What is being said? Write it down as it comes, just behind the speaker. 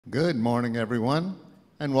Good morning, everyone,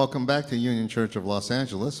 and welcome back to Union Church of Los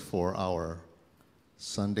Angeles for our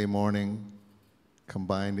Sunday morning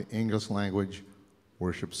combined English language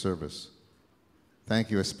worship service.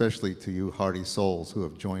 Thank you especially to you hardy souls who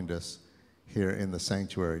have joined us here in the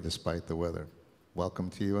sanctuary despite the weather. Welcome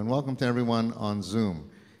to you, and welcome to everyone on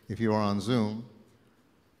Zoom. If you are on Zoom,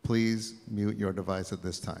 please mute your device at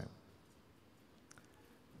this time.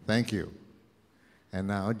 Thank you. And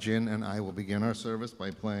now, Jin and I will begin our service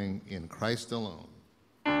by playing In Christ Alone.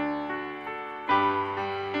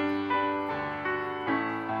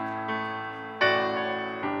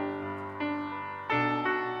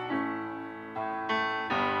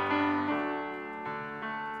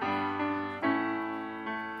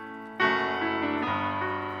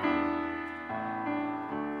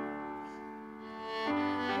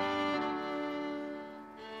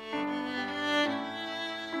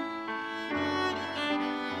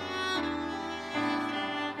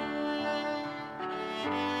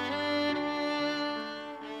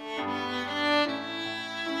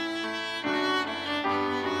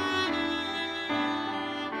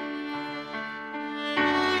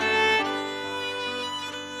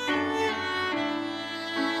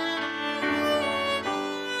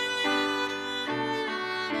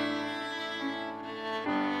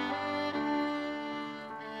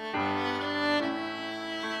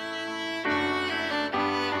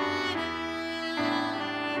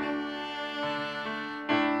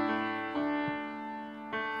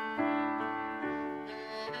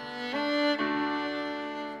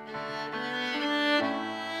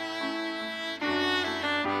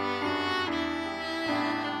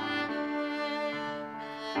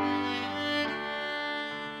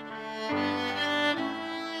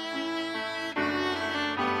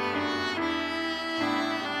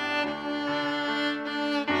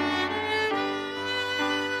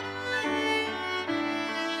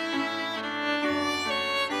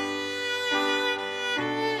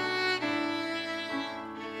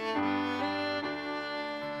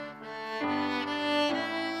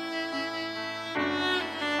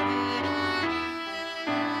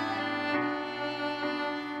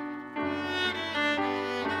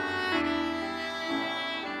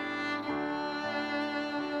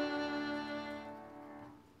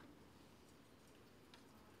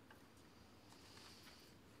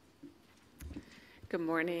 Good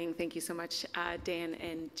morning. Thank you so much, Dan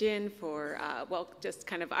and Jin, for just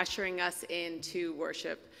kind of ushering us into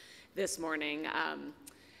worship this morning.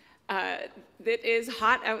 It is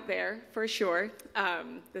hot out there for sure.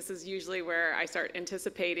 This is usually where I start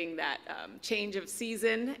anticipating that change of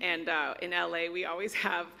season, and in LA we always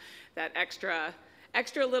have that extra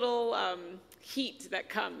little heat that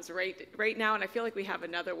comes right now, and I feel like we have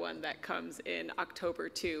another one that comes in October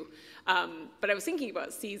too. But I was thinking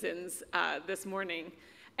about seasons this morning,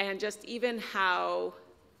 and just even how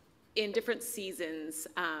in different seasons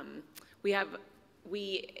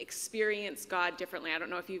we experience God differently. I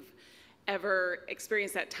don't know if you've ever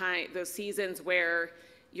experienced those seasons where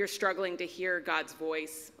you're struggling to hear God's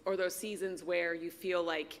voice, or those seasons where you feel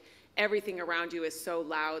like everything around you is so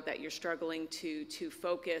loud that you're struggling to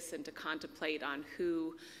focus and to contemplate on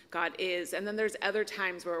who God is. And then there's other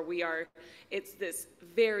times where it's this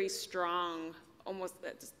very strong, almost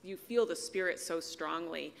you feel the Spirit so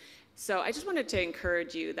strongly. So I just wanted to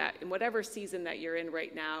encourage you that in whatever season that you're in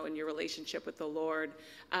right now in your relationship with the Lord,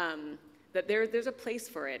 that there's a place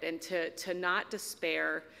for it, and to not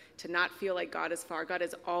despair, to not feel like God is far. God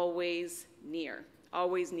is always near.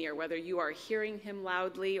 Always near, whether you are hearing him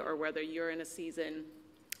loudly or whether you're in a season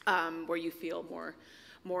where you feel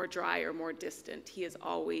more dry or more distant. He is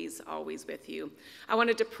always with you. I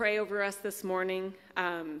wanted to pray over us this morning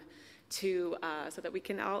so that we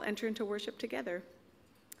can all enter into worship together.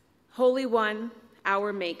 Holy One,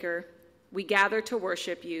 our Maker, we gather to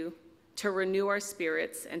worship you, to renew our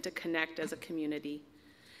spirits, and to connect as a community.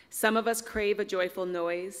 Some of us crave a joyful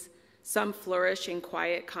noise, some flourish in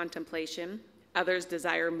quiet contemplation, others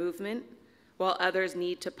desire movement, while others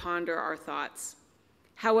need to ponder our thoughts.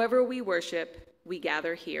 However we worship, we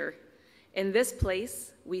gather here. In this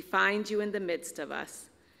place, we find you in the midst of us.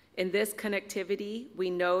 In this connectivity, we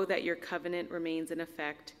know that your covenant remains in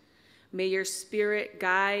effect. May your Spirit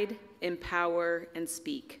guide, empower, and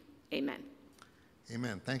speak. Amen.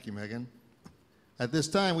 Amen. Thank you, Megan. At this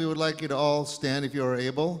time, we would like you to all stand if you are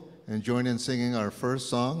able and join in singing our first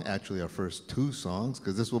song, actually our first two songs,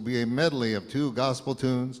 because this will be a medley of two gospel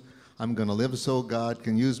tunes, I'm Gonna Live So God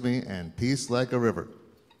Can Use Me, and Peace Like a River.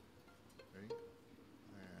 Ready?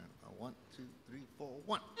 And 1, 2, 3, 4,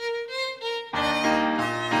 1.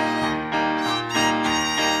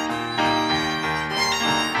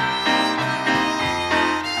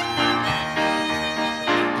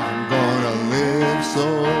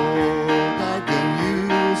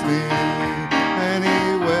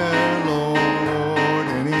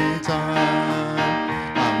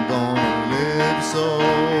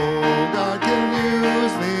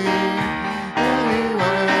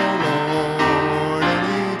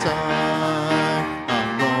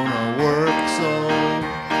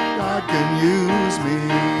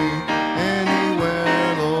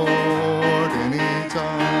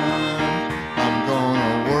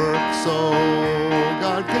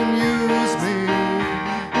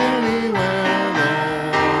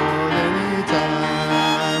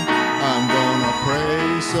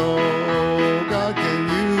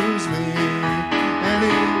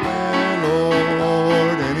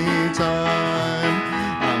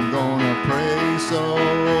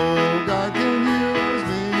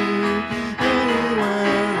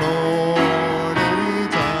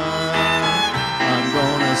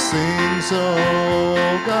 sing so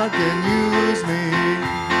God can use me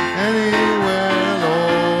anywhere,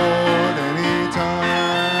 Lord,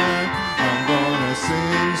 anytime. I'm gonna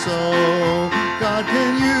sing so God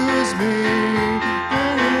can use me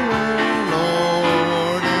anywhere,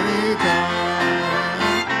 Lord, anytime.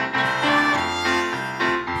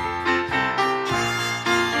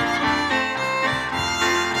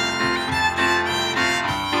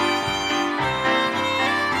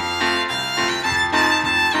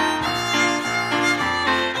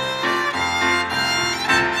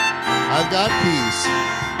 I've got peace.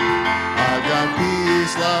 I've got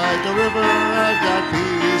peace like a river. I've got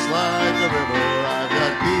peace like a river. I've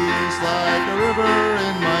got peace like a river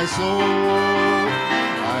in my soul.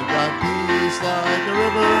 I've got peace like a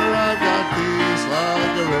river. I've got peace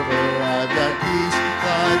like a river. I've got peace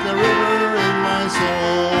like a river in my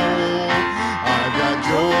soul. I've got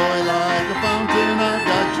joy like a fountain. I've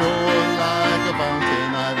got joy like a fountain.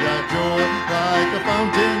 I've got joy like a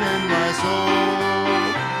fountain in my soul.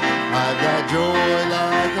 I've got joy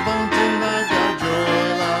like a fountain, I've got joy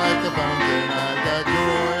like a fountain, I've got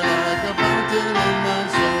joy like a fountain in my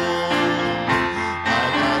soul.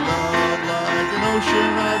 I've got love like an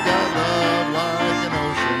ocean, I've got love like an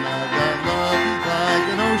ocean, I've got love like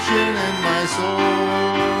an ocean in my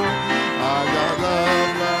soul. I've got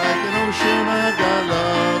love like an ocean, I've got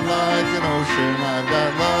love like an ocean, I've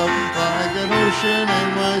got love like an ocean in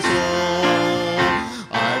my soul.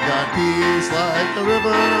 I've got peace like a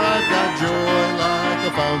river, I've got joy like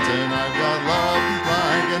a fountain, I've got love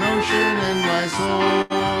like an ocean in my soul.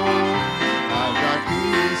 I've got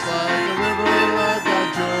peace like a river, I've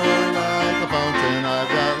got joy like a fountain,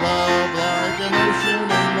 I've got love like an ocean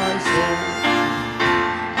in my soul.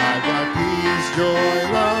 I've got peace,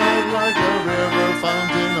 joy, love like a river,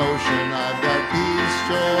 fountain, ocean. I've got peace,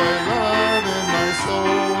 joy, love in my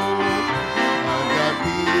soul. I've got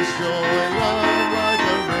peace, joy, love like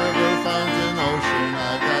a river, fountain, ocean.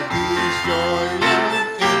 I've got peace, joy, love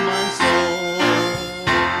in my soul.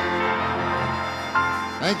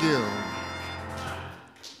 Thank you.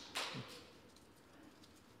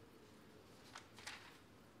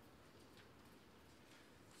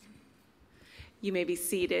 You may be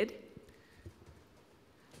seated.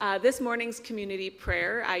 This morning's community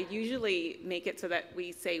prayer, I usually make it so that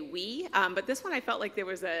we say we, but this one I felt like there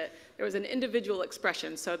was an individual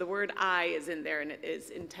expression, so the word I is in there and it is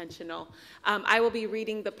intentional. I will be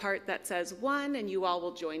reading the part that says one, and you all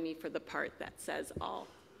will join me for the part that says all.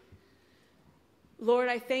 Lord,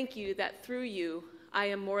 I thank you that through you I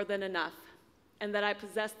am more than enough, and that I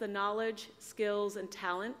possess the knowledge, skills, and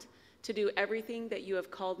talent to do everything that you have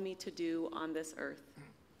called me to do on this earth.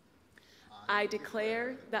 I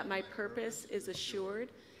declare that my purpose is assured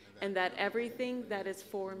and that everything that is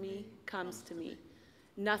for me comes to me.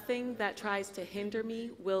 Nothing that tries to hinder me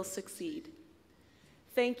will succeed.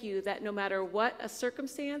 Thank you that no matter what a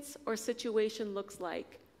circumstance or situation looks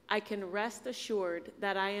like, I can rest assured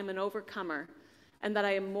that I am an overcomer and that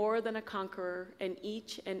I am more than a conqueror in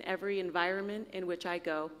each and every environment in which I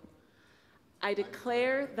go. I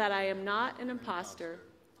declare that I am not an imposter.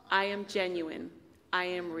 I am genuine. I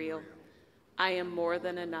am real. I am more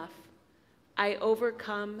than enough. I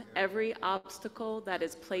overcome every obstacle that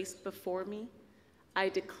is placed before me. I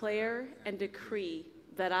declare and decree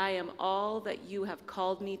that I am all that you have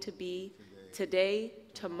called me to be today,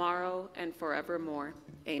 tomorrow, and forevermore.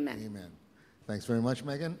 Amen. Amen. Thanks very much,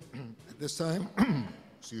 Megan. At this time,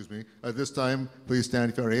 excuse me, at this time, please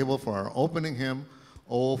stand if you're able for our opening hymn,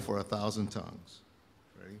 Oh, for a Thousand Tongues.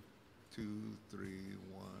 Ready? 2, 3,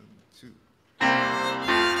 1, 2.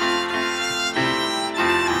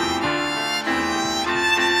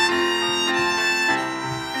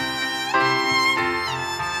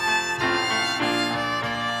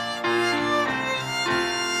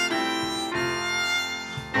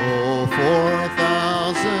 Oh, for a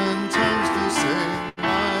thousand tongues to sing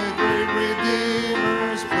my great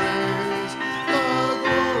Redeemer's praise, the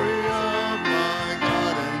glory of my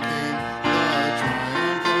God and King, the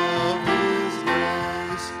triumph of his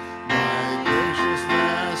grace. My gracious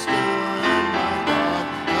Master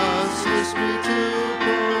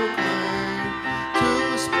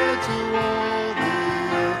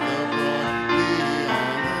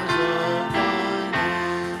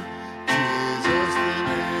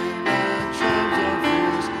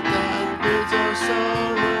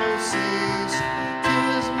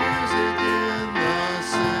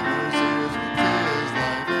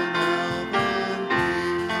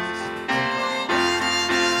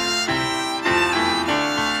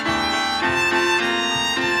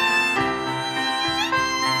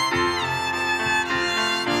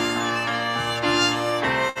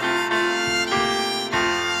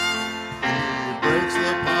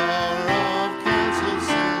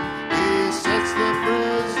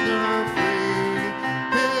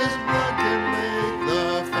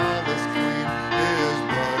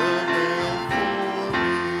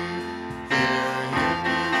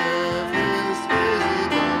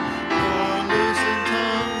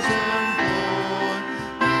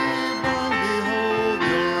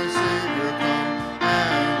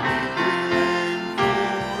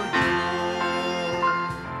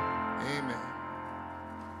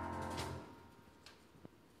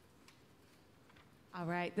All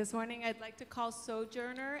right, this morning I'd like to call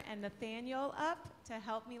Sojourner and Nathaniel up to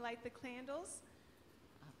help me light the candles.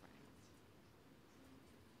 All right.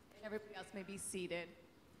 And everybody else may be seated.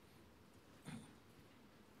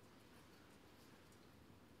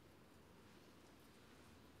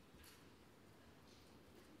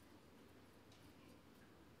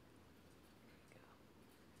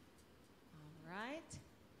 All right.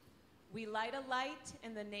 We light a light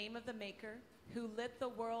in the name of the Maker, who lit the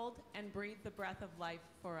world and breathed the breath of life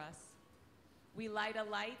for us. We light a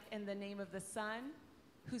light in the name of the Son,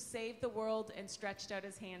 who saved the world and stretched out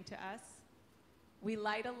his hand to us. We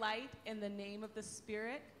light a light in the name of the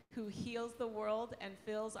Spirit, who heals the world and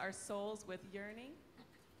fills our souls with yearning.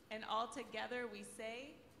 And all together we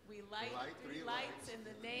say, we light three lights in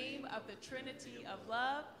the name of the Trinity of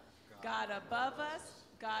love, God above us,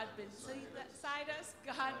 God beside us,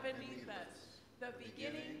 God beneath us, the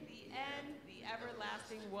beginning, the end, the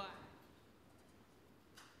everlasting one.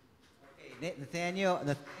 Okay, Nathaniel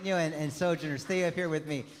and Sojourner, stay up here with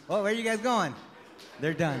me. Oh, where are you guys going?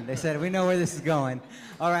 They're done. They said, we know where this is going.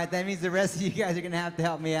 All right, that means the rest of you guys are going to have to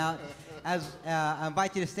help me out. As I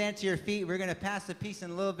invite you to stand to your feet, we're going to pass the peace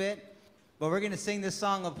in a little bit, but we're going to sing this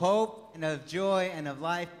song of hope and of joy and of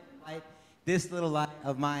life, light, this little light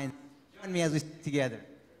of mine. Join me as we sing together.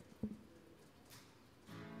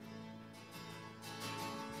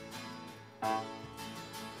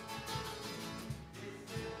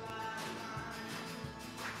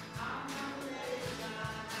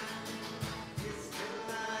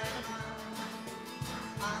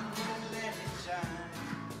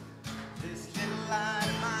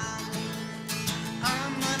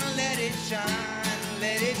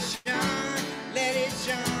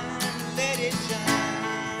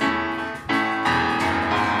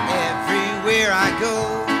 Everywhere I go,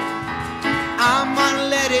 I'm gonna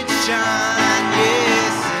let it shine.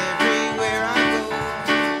 Yes, everywhere I go,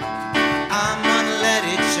 I'm gonna let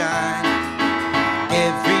it shine.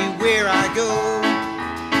 Everywhere I go,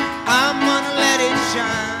 I'm gonna let it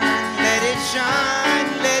shine. Let it shine,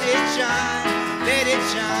 let it shine, let it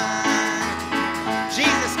shine.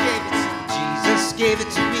 Jesus gave it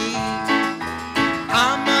to me.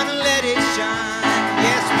 I'm gonna let it shine.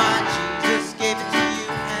 Yes, my Jesus gave it to you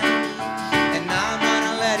and I'm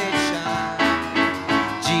gonna let it shine.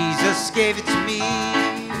 Jesus gave it to me,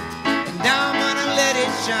 and I'm gonna let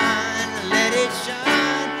it shine. Let it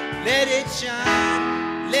shine, let it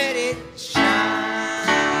shine, let it shine.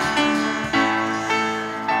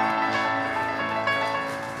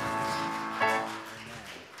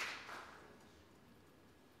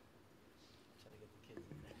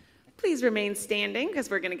 Please remain standing because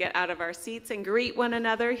we're going to get out of our seats and greet one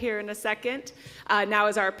another here in a second. Now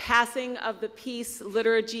is our passing of the peace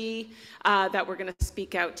liturgy that we're going to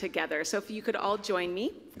speak out together. So if you could all join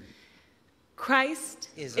me. Christ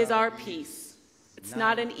is our peace. It's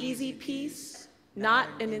not an easy peace, not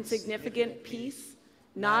an insignificant peace,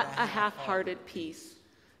 not a half-hearted peace.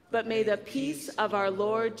 But may the peace of our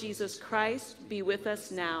Lord Jesus Christ be with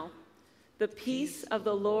us now. The peace of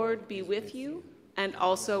the Lord be with you and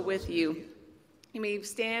also with you. You may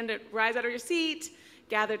stand, rise out of your seat,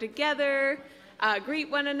 gather together,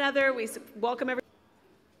 greet one another. We welcome everyone.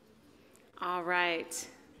 All right,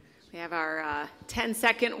 we have our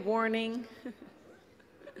 10-second warning.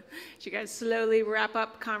 As you guys slowly wrap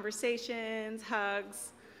up conversations,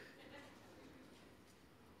 hugs.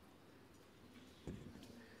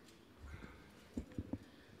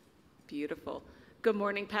 Beautiful. Good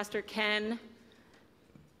morning, Pastor Ken.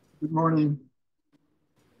 Good morning.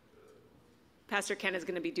 Pastor Ken is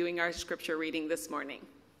going to be doing our scripture reading this morning.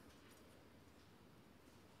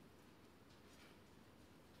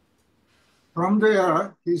 From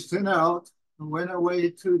there, he set out and went away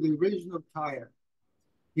to the region of Tyre.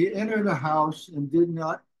 He entered a house and did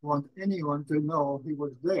not want anyone to know he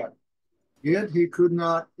was there. Yet he could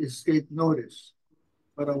not escape notice.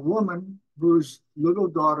 But a woman whose little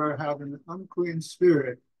daughter had an unclean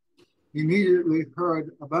spirit immediately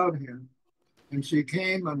heard about him, and she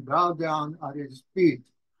came and bowed down at his feet.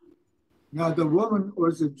 Now the woman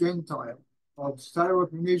was a Gentile of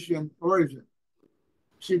Syrophoenician origin.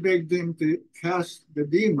 She begged him to cast the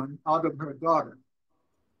demon out of her daughter.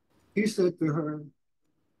 He said to her,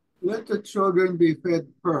 "Let the children be fed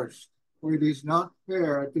first, for it is not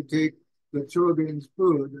fair to take the children's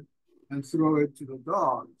food and throw it to the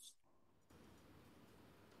dogs."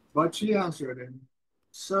 But she answered him,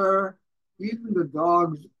 "Sir, even the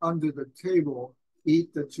dogs under the table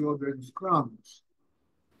eat the children's crumbs."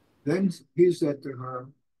 Then he said to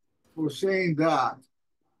her, "For saying that,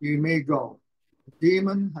 you may go. The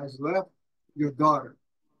demon has left your daughter."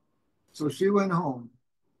 So she went home.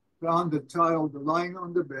 found the child lying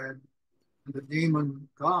on the bed and the demon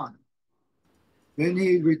gone. Then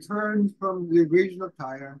he returned from the region of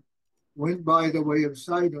Tyre, went by the way of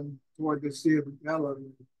Sidon toward the Sea of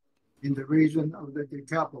Galilee in the region of the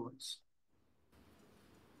Decapolis.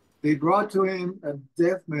 They brought to him a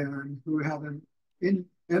deaf man who had an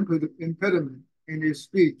impediment in his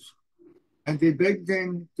speech, and they begged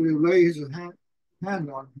him to lay his hand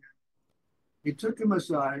on him. He took him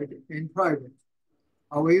aside in private,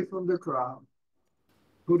 away from the crowd,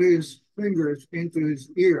 put his fingers into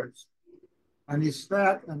his ears, and he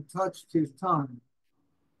spat and touched his tongue.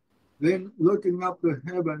 Then, looking up to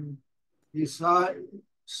heaven, he sighed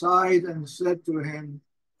and said to him,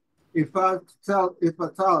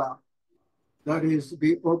 Iphatala, that is,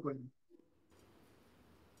 be opened.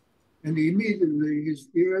 And immediately his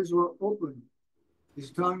ears were opened,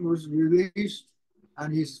 his tongue was released,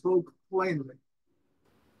 and he spoke plainly.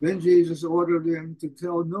 Then Jesus ordered them to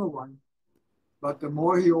tell no one, but the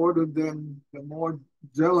more he ordered them, the more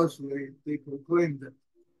jealously they proclaimed it.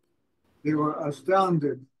 They were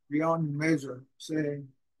astounded beyond measure, saying,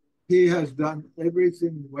 "He has done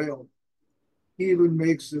everything well. He even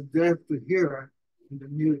makes the deaf to hear and the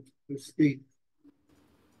mute to speak."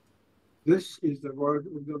 This is the word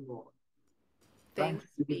of the Lord. Thanks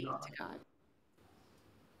be to God.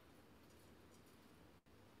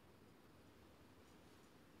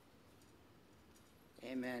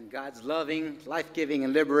 Amen. God's loving, life-giving,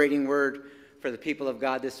 and liberating word for the people of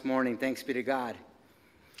God this morning. Thanks be to God.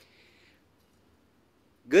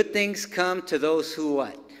 Good things come to those who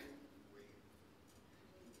what?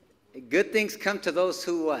 Good things come to those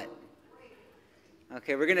who what?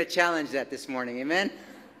 Okay, we're going to challenge that this morning. Amen?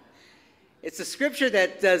 It's a scripture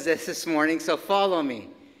that does this morning, so follow me.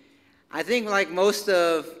 I think like most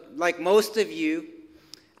of you,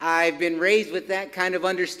 I've been raised with that kind of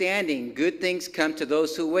understanding. Good things come to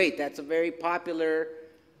those who wait. That's a very popular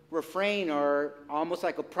refrain, or almost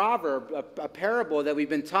like a proverb, a parable that we've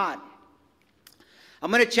been taught. I'm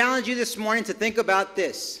going to challenge you this morning to think about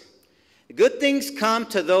this. Good things come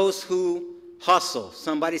to those who hustle.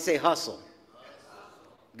 Somebody say hustle.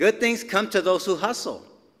 Good things come to those who hustle.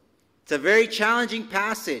 It's a very challenging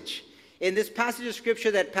passage. In this passage of scripture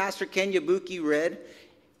that Pastor Ken Yabuki read,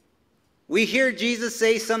 we hear Jesus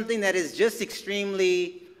say something that is just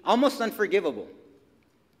extremely, almost unforgivable.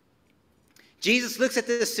 Jesus looks at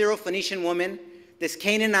this Syrophoenician woman, this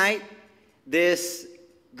Canaanite, this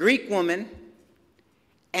Greek woman,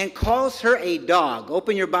 and calls her a dog.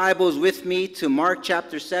 Open your Bibles with me to Mark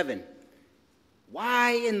chapter 7.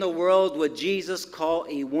 Why in the world would Jesus call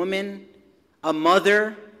a woman, a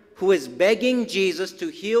mother, who is begging Jesus to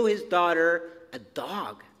heal his daughter, a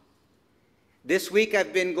dog? This week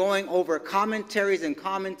I've been going over commentaries and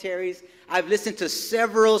commentaries. I've listened to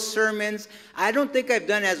several sermons. I don't think I've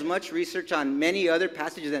done as much research on many other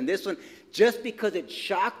passages than this one, just because it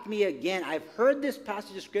shocked me again. I've heard this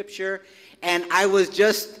passage of scripture, and I was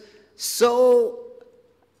just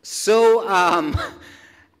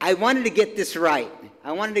I wanted to get this right.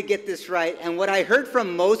 And what I heard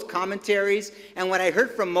from most commentaries and what I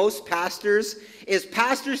heard from most pastors is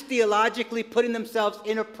pastors theologically putting themselves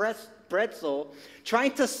in a pretzel,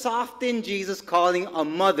 trying to soften Jesus calling a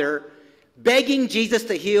mother, begging Jesus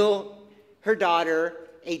to heal her daughter,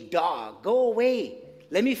 a dog. Go away.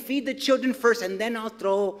 Let me feed the children first, and then I'll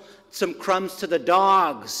throw some crumbs to the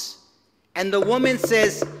dogs. And the woman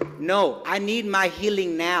says, "No, I need my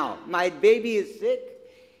healing now. My baby is sick."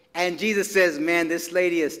 And Jesus says, "Man, this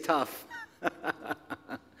lady is tough."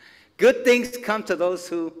 Good things come to those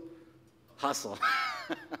who hustle.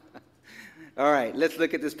 All right, let's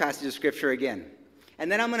look at this passage of scripture again.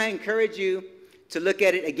 And then I'm going to encourage you to look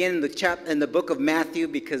at it again in the book of Matthew,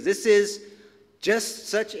 because this is just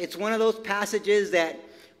such, it's one of those passages that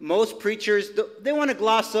most preachers, they want to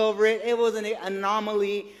gloss over it. It was an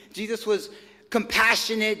anomaly. Jesus was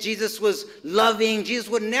compassionate. Jesus was loving. Jesus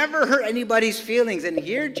would never hurt anybody's feelings. And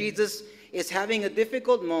here Jesus is having a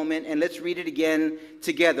difficult moment, and let's read it again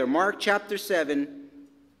together. Mark chapter 7,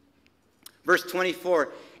 verse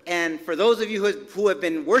 24. And for those of you who have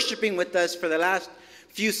been worshiping with us for the last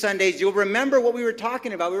few Sundays, you'll remember what we were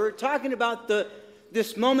talking about. We were talking about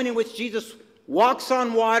this moment in which Jesus walks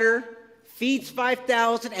on water, feeds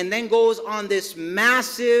 5,000, and then goes on this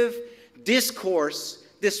massive discourse,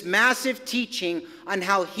 this massive teaching on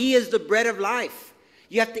how he is the bread of life.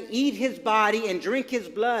 You have to eat his body and drink his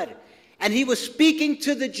blood. And he was speaking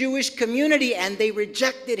to the Jewish community, and they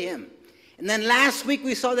rejected him. And then last week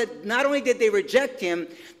we saw that not only did they reject him,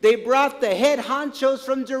 they brought the head honchos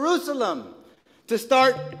from Jerusalem to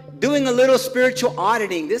start doing a little spiritual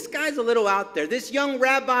auditing. This guy's a little out there. This young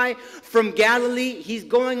rabbi from Galilee, he's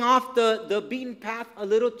going off the beaten path a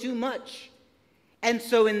little too much. And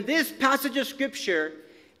so in this passage of Scripture,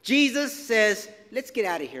 Jesus says, let's get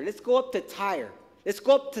out of here. Let's go up to Tyre. Let's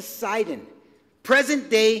go up to Sidon,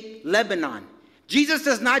 present-day Lebanon. Jesus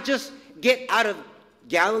does not just get out of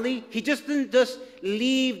Galilee. He just doesn't just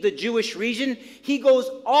leave the Jewish region. He goes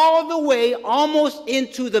all the way almost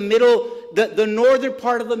into the northern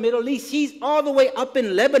part of the Middle East. He's all the way up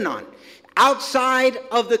in Lebanon, outside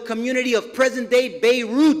of the community of present-day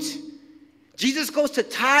Beirut. Jesus goes to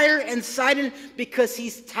Tyre and Sidon because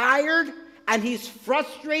he's tired and he's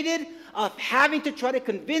frustrated of having to try to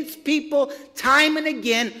convince people time and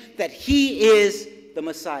again that he is the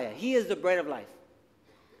Messiah. He is the bread of life.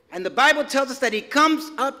 And the Bible tells us that he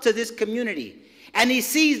comes up to this community and he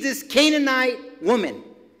sees this Canaanite woman,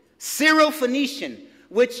 Syrophoenician,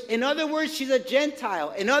 which in other words, she's a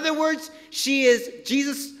Gentile. In other words,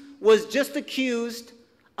 Jesus was just accused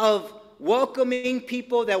of welcoming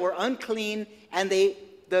people that were unclean, and the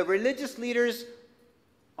religious leaders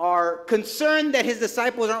are concerned that his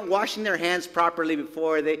disciples aren't washing their hands properly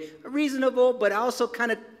before they reasonable, but also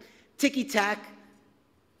kind of ticky-tack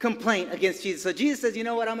complaint against Jesus. So Jesus says, you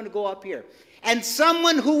know what, I'm going to go up here. And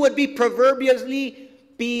someone who would be proverbially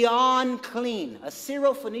beyond clean, a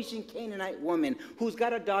Syrophoenician Canaanite woman who's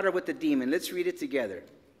got a daughter with a demon. Let's read it together.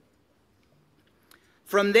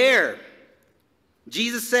 From there,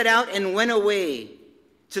 Jesus set out and went away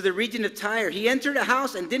to the region of Tyre. He entered a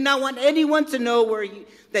house and did not want anyone to know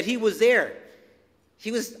that he was there.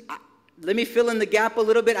 Let me fill in the gap a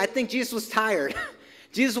little bit. I think Jesus was tired.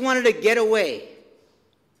 Jesus wanted to get away.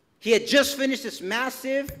 He had just finished this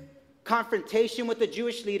massive confrontation with the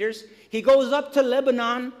Jewish leaders. He goes up to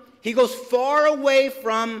Lebanon. He goes far away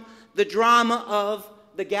from the drama of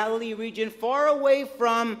the Galilee region, far away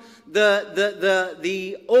from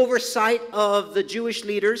the oversight of the Jewish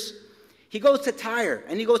leaders. He goes to Tyre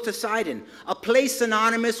and he goes to Sidon, a place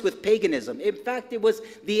synonymous with paganism. In fact, it was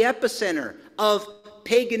the epicenter of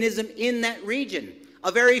paganism in that region.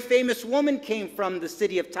 A very famous woman came from the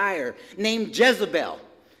city of Tyre named Jezebel.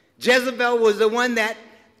 Jezebel was the one that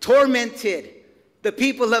tormented the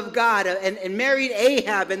people of God and married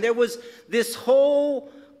Ahab. And there was this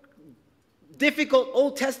whole difficult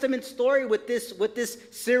Old Testament story with this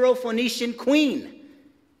Syrophoenician queen.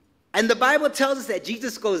 And the Bible tells us that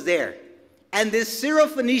Jesus goes there. And this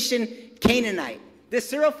Syrophoenician Canaanite,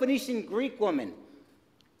 this Syrophoenician Greek woman,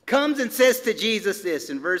 comes and says to Jesus this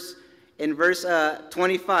in verse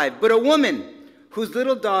 25. But a woman whose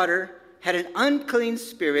little daughter had an unclean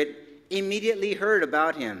spirit immediately heard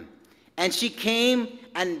about him. And she came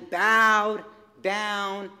and bowed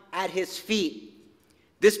down at his feet.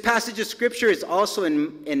 This passage of Scripture is also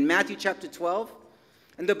in Matthew chapter 12.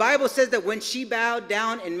 And the Bible says that when she bowed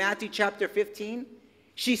down in Matthew chapter 15,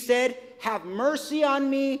 she said, "Have mercy on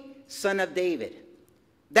me, son of David."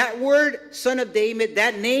 That word, son of David,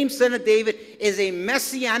 that name, son of David, is a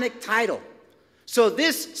messianic title. So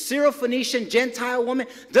this Syrophoenician Gentile woman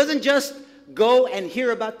doesn't just go and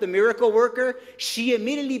hear about the miracle worker. She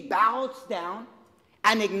immediately bows down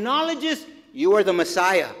and acknowledges, you are the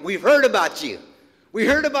Messiah. We've heard about you. We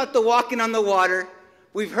heard about the walking on the water.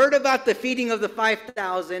 We've heard about the feeding of the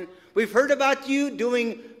 5,000. We've heard about you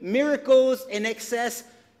doing miracles in excess.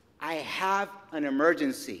 I have an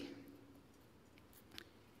emergency.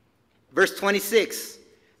 Verse 26.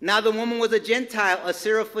 Now the woman was a Gentile, a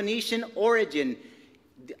Syrophoenician origin.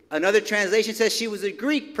 Another translation says she was a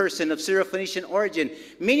Greek person of Syrophoenician origin,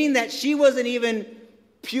 meaning that she wasn't even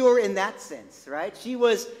pure in that sense, right? She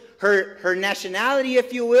was, her nationality,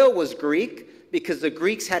 if you will, was Greek, because the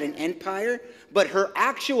Greeks had an empire, but her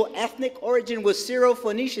actual ethnic origin was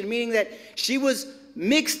Syrophoenician, meaning that she was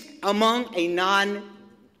mixed among a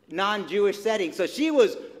non-Jewish setting. So she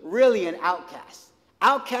was really an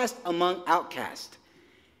outcast among outcasts.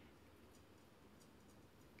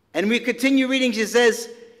 And we continue reading. She says,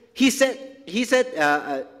 he said,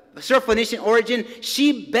 Syrophoenician origin,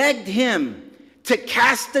 she begged him to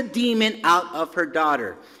cast the demon out of her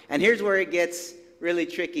daughter. And here's where it gets really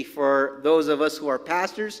tricky for those of us who are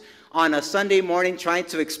pastors on a Sunday morning trying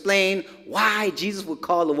to explain why Jesus would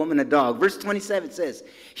call a woman a dog. Verse 27 says,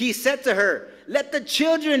 he said to her, let the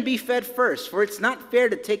children be fed first, for it's not fair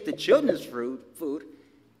to take the children's food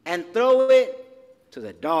and throw it to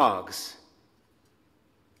the dogs.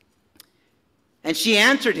 And she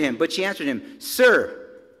answered him, Sir,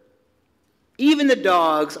 even the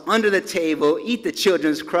dogs under the table eat the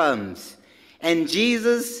children's crumbs. And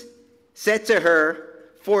Jesus said to her,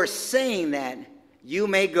 for saying that, you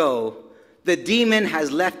may go. The demon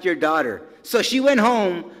has left your daughter. So she went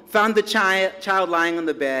home, found the child lying on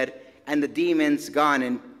the bed and the demons gone.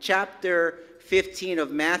 In chapter 15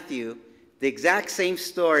 of Matthew, the exact same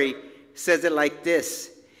story says it like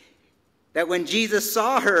this, that when Jesus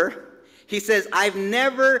saw her, he says, I've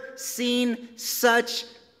never seen such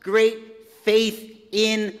great faith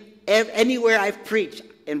in anywhere I've preached.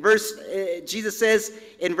 In Jesus says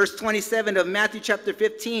in verse 27 of Matthew chapter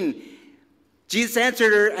 15, Jesus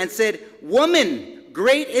answered her and said, woman,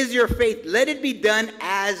 great is your faith. Let it be done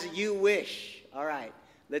as you wish. All right,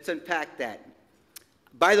 let's unpack that.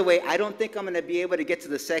 By the way, I don't think I'm going to be able to get to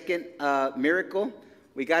the second miracle.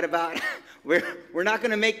 We got about, we're not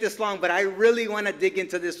going to make this long, but I really want to dig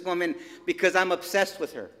into this woman because I'm obsessed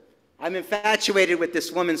with her. I'm infatuated with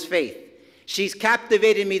this woman's faith. She's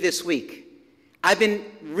captivated me this week. I've been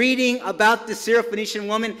reading about the Syrophoenician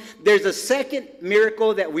woman. There's a second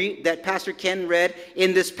miracle that Pastor Ken read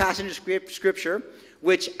in this passage of scripture,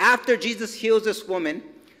 which after Jesus heals this woman,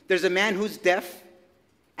 there's a man who's deaf,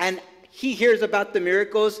 and he hears about the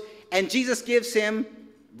miracles, and Jesus gives him,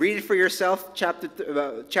 read it for yourself,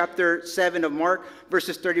 chapter 7 of Mark,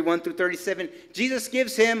 verses 31 through 37. Jesus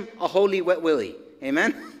gives him a holy wet willy.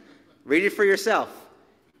 Amen? Read it for yourself.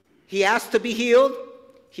 He asks to be healed.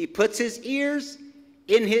 He puts his fingers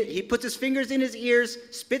in his ears,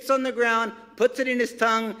 spits on the ground, puts it in his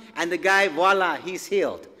tongue, and the guy, voila, he's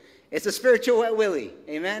healed. It's a spiritual wet willy.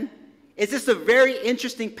 Amen? It's just a very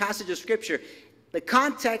interesting passage of scripture. The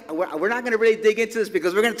context, we're not going to really dig into this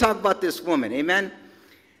because we're going to talk about this woman. Amen?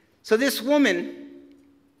 So this woman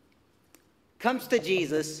comes to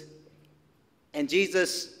Jesus, and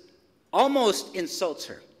Jesus almost insults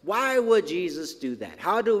her. Why would Jesus do that?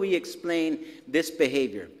 How do we explain this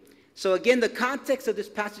behavior? So again, the context of this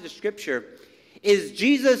passage of scripture is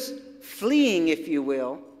Jesus fleeing, if you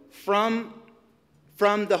will, from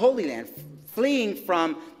the Holy Land, fleeing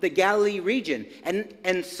from the Galilee region.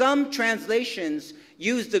 And some translations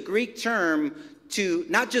use the Greek term to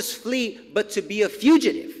not just flee, but to be a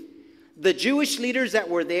fugitive. The Jewish leaders that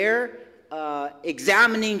were there,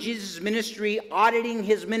 examining Jesus' ministry, auditing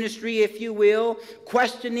his ministry, if you will,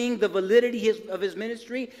 questioning the validity of his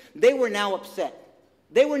ministry, they were now upset.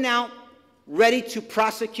 They were now ready to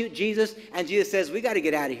prosecute Jesus, and Jesus says, we got to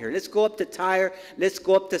get out of here. Let's go up to Tyre. Let's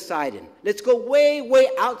go up to Sidon. Let's go way, way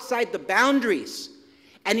outside the boundaries.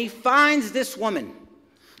 And he finds this woman.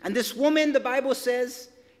 And this woman, the Bible says,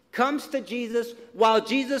 comes to Jesus while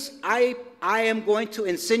Jesus, I am going to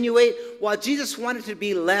insinuate, while Jesus wanted to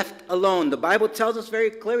be left alone. The Bible tells us very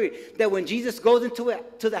clearly that when Jesus goes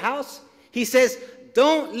to the house, he says,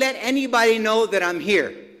 don't let anybody know that I'm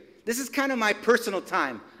here. This is kind of my personal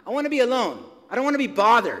time. I want to be alone. I don't want to be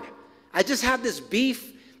bothered. I just have this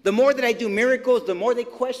beef. The more that I do miracles, the more they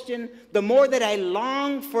question, the more that I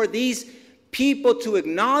long for these people to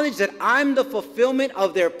acknowledge that I'm the fulfillment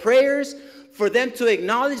of their prayers, for them to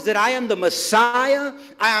acknowledge that I am the Messiah,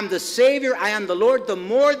 I am the Savior, I am the Lord, the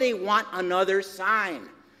more they want another sign.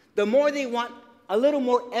 The more they want a little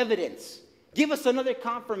more evidence. Give us another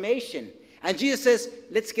confirmation. And Jesus says,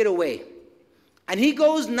 let's get away. And he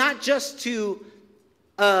goes not just to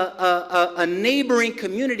a neighboring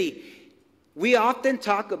community. We often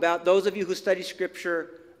talk about, those of you who study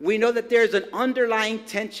Scripture, we know that there's an underlying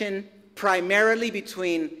tension primarily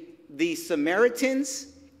between the Samaritans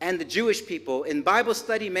and the Jewish people. In Bible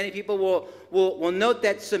study, many people will note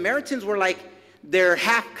that Samaritans were like their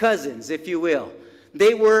half-cousins, if you will.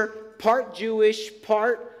 They were part Jewish,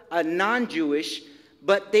 part non-Jewish,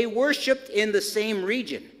 but they worshipped in the same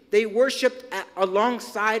region. They worshipped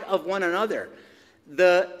alongside of one another.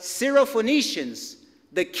 The Syrophoenicians,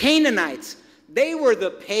 the Canaanites, they were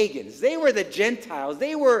the pagans. They were the Gentiles.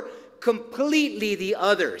 They were completely the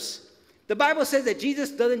others. The Bible says that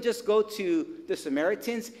Jesus doesn't just go to the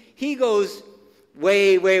Samaritans. He goes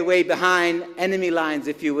way, way, way behind enemy lines,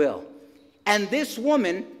 if you will. And this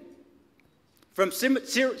woman from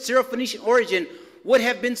Syrophoenician origin would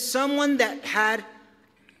have been someone that had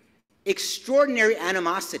extraordinary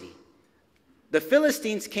animosity. The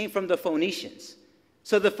Philistines came from the Phoenicians.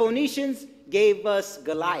 So the Phoenicians gave us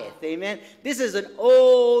Goliath, amen? This is an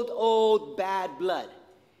old bad blood.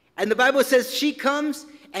 And the Bible says she comes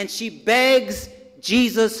and she begs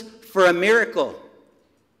Jesus for a miracle.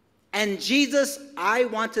 And Jesus, I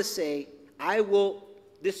want to say, I will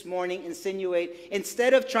this morning insinuate,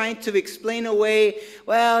 instead of trying to explain away,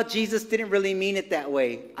 well, Jesus didn't really mean it that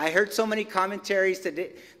way. I heard so many commentaries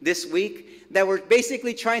today, this week that were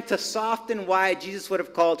basically trying to soften why Jesus would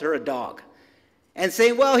have called her a dog. And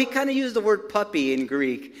saying, well, he kind of used the word puppy in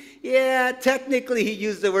Greek. Yeah, technically he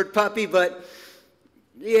used the word puppy, but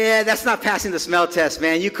yeah, that's not passing the smell test,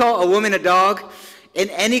 man. You call a woman a dog, in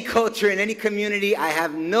any culture, in any community, I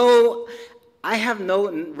have no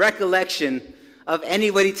recollection of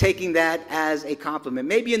anybody taking that as a compliment.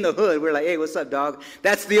 Maybe in the hood, we're like, hey, what's up, dog?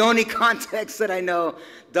 That's the only context that I know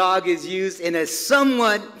dog is used in a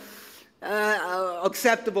somewhat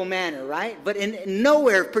acceptable manner, right? But in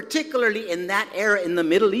nowhere, particularly in that era in the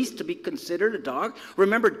Middle East, to be considered a dog.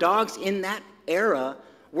 Remember, dogs in that era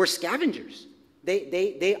were scavengers.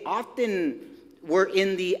 They often were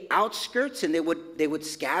in the outskirts, and they would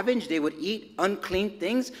scavenge, they would eat unclean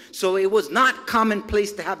things. So it was not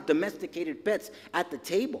commonplace to have domesticated pets at the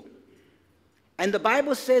table. And the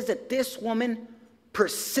Bible says that this woman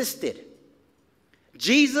persisted.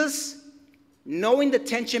 Jesus, knowing the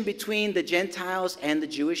tension between the Gentiles and the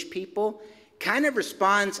Jewish people, kind of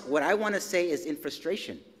responds, what I want to say is in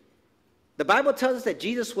frustration. The Bible tells us that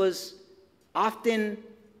Jesus was often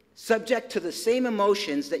subject to the same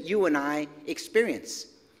emotions that you and I experience.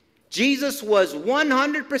 Jesus was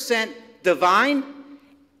 100% divine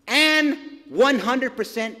and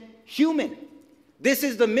 100% human. This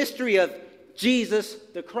is the mystery of Jesus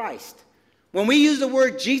the Christ. When we use the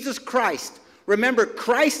word Jesus Christ, remember,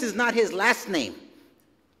 Christ is not his last name.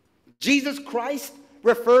 Jesus Christ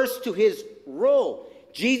refers to his role.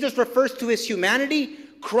 Jesus refers to his humanity.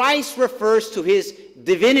 Christ refers to his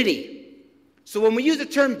divinity. So when we use the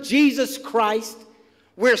term Jesus Christ,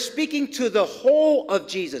 we're speaking to the whole of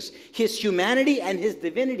Jesus, his humanity and his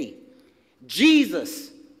divinity.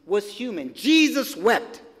 Jesus was human. Jesus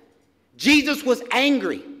wept. Jesus was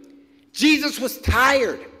angry. Jesus was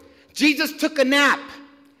tired. Jesus took a nap.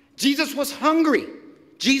 Jesus was hungry.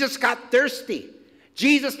 Jesus got thirsty.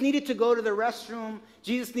 Jesus needed to go to the restroom.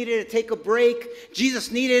 Jesus needed to take a break.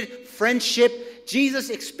 Jesus needed friendship. Jesus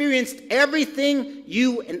experienced everything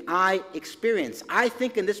you and I experience. I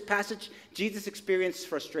think in this passage, Jesus experienced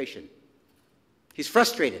frustration. He's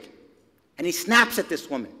frustrated. And he snaps at this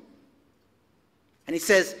woman. And he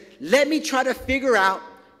says, let me try to figure out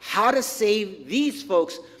how to save these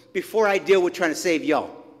folks before I deal with trying to save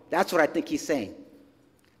y'all. That's what I think he's saying.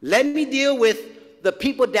 Let me deal with the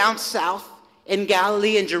people down south in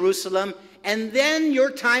Galilee and Jerusalem, and then your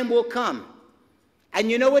time will come. And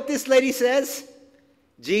you know what this lady says?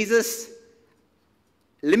 Jesus,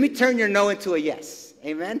 let me turn your no into a yes.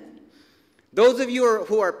 Amen? Those of you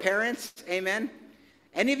who are parents, amen?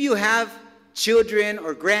 Any of you have children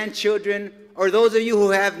or grandchildren, or those of you who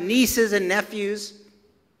have nieces and nephews,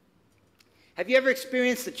 have you ever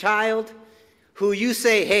experienced a child who you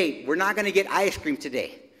say, hey, we're not going to get ice cream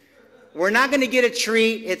today. We're not going to get a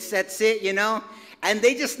treat. That's it, you know? And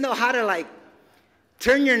they just know how to, like,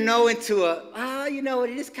 turn your no into a, you know what,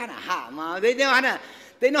 it is kind of hot, Mom. They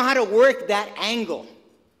know how to work that angle.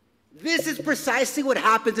 This is precisely what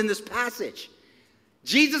happens in this passage.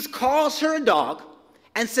 Jesus calls her a dog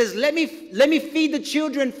and says, let me feed the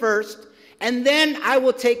children first, and then I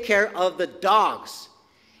will take care of the dogs.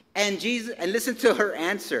 And listen to her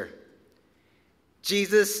answer.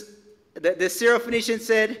 Jesus, the Syrophoenician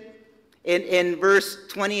said in verse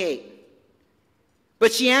 28,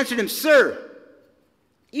 but she answered him, Sir,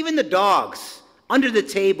 even the dogs under the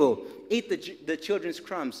table eat the children's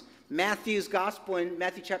crumbs. Matthew's gospel in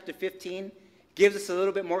Matthew chapter 15 gives us a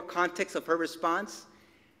little bit more context of her response.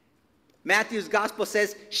 Matthew's gospel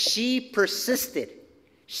says she persisted.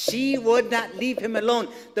 She would not leave him alone.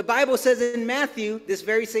 The Bible says in Matthew, this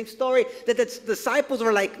very same story, that the disciples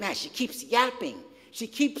were like, man, she keeps yapping. She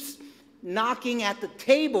keeps knocking at the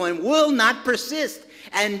table and will not persist.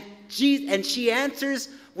 And she answers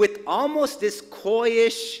with almost this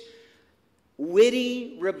coyish,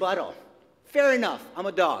 witty rebuttal. Fair enough, I'm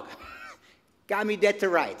a dog. Got me dead to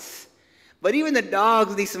rights. But even the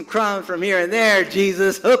dogs need some crumbs from here and there,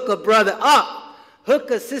 Jesus. Hook a brother up.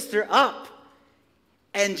 Hook a sister up.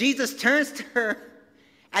 And Jesus turns to her,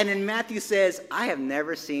 and in Matthew says, I have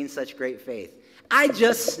never seen such great faith. I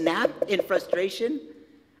just snapped in frustration.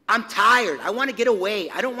 I'm tired. I want to get away.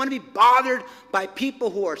 I don't want to be bothered by people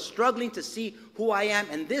who are struggling to see who I am.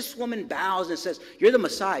 And this woman bows and says, you're the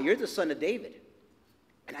Messiah. You're the son of David.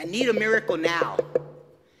 And I need a miracle now.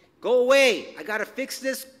 Go away. I got to fix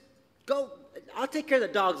this. Go. I'll take care of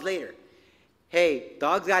the dogs later. Hey,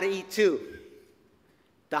 dogs got to eat too.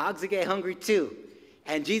 Dogs get hungry too.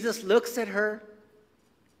 And Jesus looks at her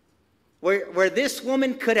where this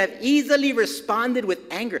woman could have easily responded with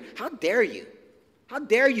anger. How dare you? How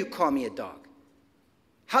dare you call me a dog?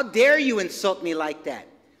 How dare you insult me like that?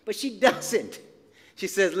 But she doesn't. She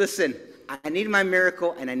says, listen, I need my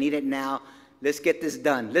miracle and I need it now. Let's get this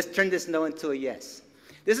done. Let's turn this no into a yes.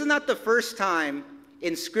 This is not the first time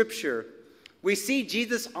in Scripture we see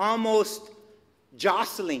Jesus almost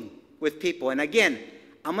jostling with people. And again,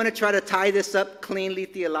 I'm going to try to tie this up cleanly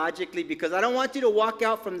theologically, because I don't want you to walk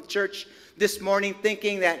out from the church this morning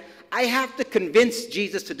thinking that I have to convince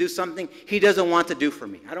Jesus to do something he doesn't want to do for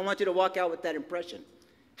me. I don't want you to walk out with that impression.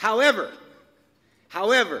 However,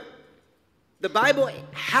 the Bible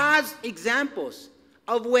has examples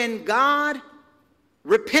of when God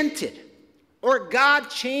repented or God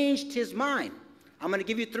changed his mind. I'm going to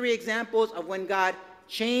give you 3 examples of when God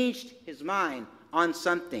changed his mind on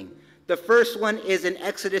something. The first one is in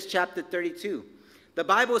Exodus chapter 32. The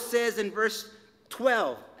Bible says in verse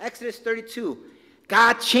 12, Exodus 32,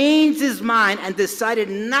 God changed his mind and decided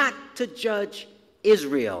not to judge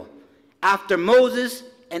Israel after Moses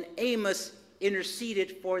and Amos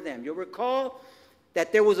interceded for them. You'll recall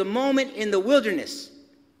that there was a moment in the wilderness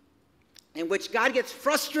in which God gets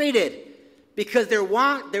frustrated because they're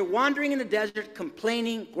wandering in the desert,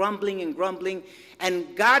 complaining, grumbling.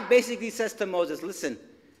 And God basically says to Moses, listen,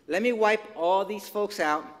 let me wipe all these folks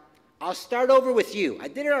out. I'll start over with you. I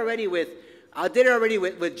did it already with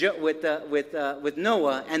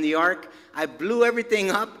Noah and the ark. I blew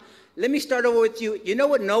everything up. Let me start over with you. You know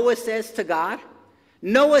what Noah says to God?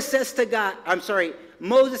 Moses says to God,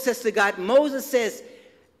 Moses says,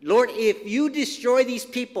 Lord, if you destroy these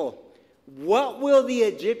people, what will the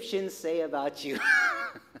Egyptians say about you?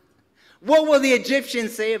 What will the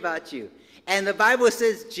Egyptians say about you? And the Bible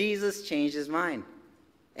says Jesus changed his mind.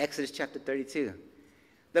 Exodus chapter 32.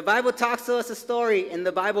 The Bible talks to us a story. In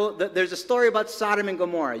the Bible, there's a story about Sodom and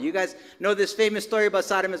Gomorrah. You guys know this famous story about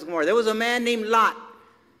Sodom and Gomorrah. There was a man named Lot.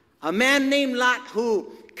 A man named Lot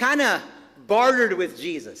who kind of bartered with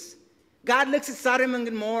Jesus. God looks at Sodom and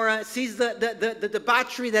Gomorrah, sees the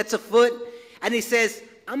debauchery that's afoot, and he says,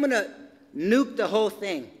 I'm going to nuke the whole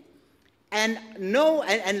thing. And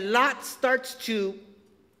Lot starts to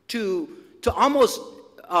almost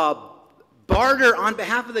barter on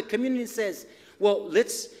behalf of the community and says, well,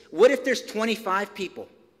 what if there's 25 people?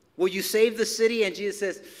 Will you save the city? And Jesus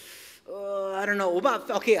says, I don't know.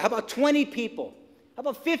 How about 20 people? How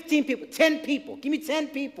about 15 people? 10 people. Give me 10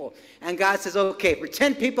 people. And God says, okay, for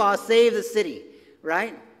 10 people, I'll save the city,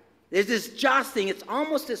 right? There's this jostling. It's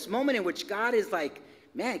almost this moment in which God is like,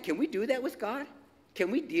 man, can we do that with God? Can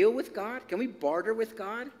we deal with God? Can we barter with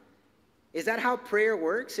God? Is that how prayer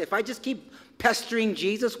works? If I just keep pestering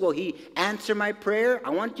Jesus, will he answer my prayer? I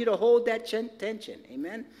want you to hold that tension,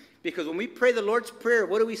 amen? Because when we pray the Lord's Prayer,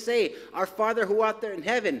 what do we say? Our Father who art there in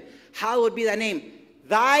heaven, hallowed be thy name.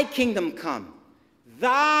 Thy kingdom come.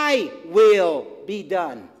 Thy will be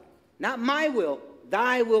done. Not my will,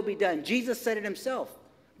 thy will be done. Jesus said it himself.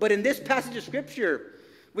 But in this passage of Scripture,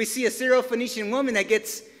 we see a Syrophoenician woman that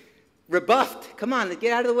gets rebuffed. Come on,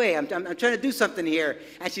 get out of the way. I'm trying to do something here.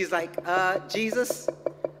 And she's like, Jesus,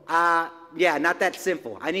 yeah, not that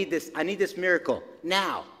simple. I need this miracle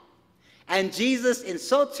now. And Jesus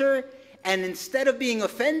insults her, and instead of being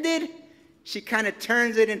offended, she kind of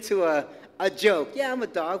turns it into a joke. Yeah, I'm a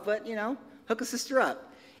dog, but, hook a sister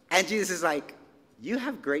up. And Jesus is like, you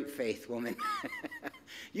have great faith, woman.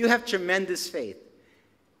 You have tremendous faith.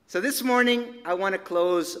 So this morning, I want to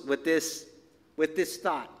close with this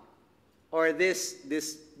thought, or this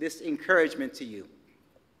encouragement to you.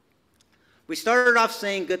 We started off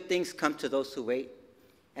saying good things come to those who wait.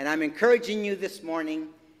 And I'm encouraging you this morning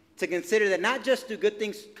to consider that not just do good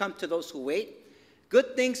things come to those who wait,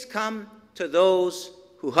 good things come to those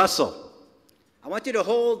who hustle. I want you to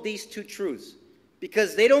hold these two truths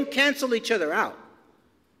because they don't cancel each other out.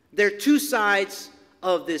 They're two sides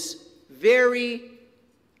of this very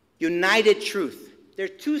united truth. They're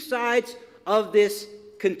two sides of this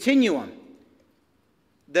continuum.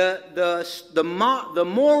 The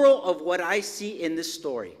moral of what I see in this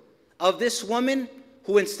story, of this woman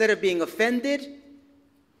who instead of being offended,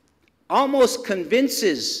 almost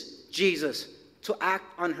convinces Jesus to act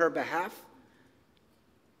on her behalf,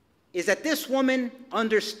 is that this woman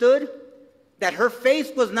understood that her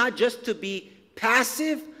faith was not just to be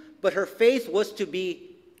passive, but her faith was to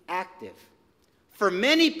be active. For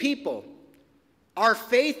many people, our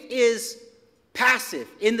faith is passive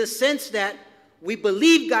in the sense that we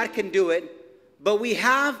believe God can do it, but we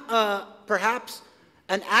have perhaps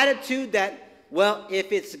an attitude that, well,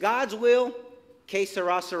 if it's God's will, que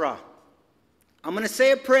sera, sera. I'm going to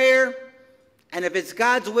say a prayer, and if it's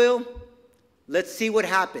God's will, let's see what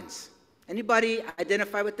happens. Anybody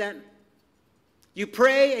identify with that? You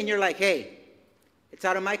pray, and you're like, hey, it's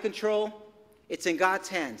out of my control. It's in God's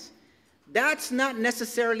hands. That's not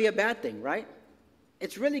necessarily a bad thing, right?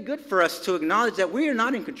 It's really good for us to acknowledge that we are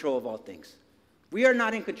not in control of all things. We are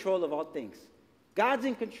not in control of all things. God's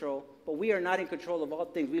in control, but we are not in control of all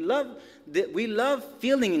things. We love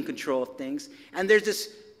feeling in control of things, and there's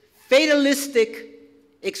this fatalistic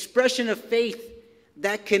expression of faith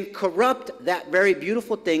that can corrupt that very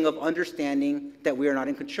beautiful thing of understanding that we are not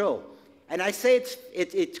in control. And I say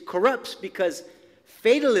it corrupts because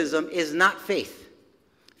fatalism is not faith.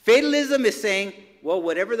 Fatalism is saying, well,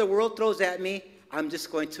 whatever the world throws at me, I'm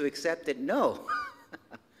just going to accept it. No.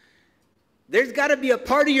 There's got to be a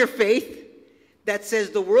part of your faith that says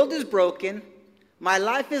the world is broken, my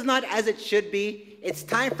life is not as it should be, it's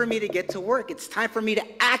time for me to get to work. It's time for me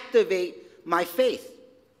to activate my faith.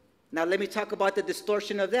 Now let me talk about the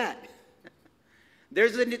distortion of that.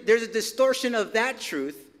 There's a distortion of that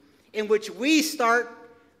truth in which we start,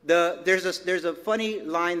 there's a funny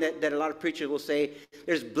line that a lot of preachers will say,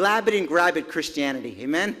 there's blab it and grab it Christianity,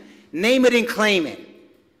 amen? Name it and claim it.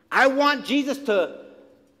 I want Jesus to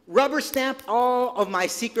rubber stamp all of my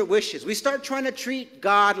secret wishes. We start trying to treat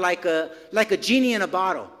God like a genie in a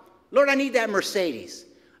bottle. Lord, I need that Mercedes.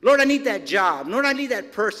 Lord, I need that job. Lord, I need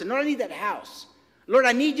that person. Lord, I need that house. Lord,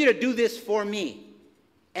 I need you to do this for me.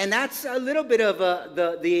 And that's a little bit of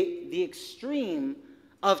the extreme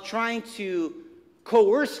of trying to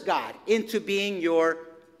coerce God into being your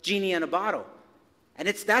genie in a bottle. And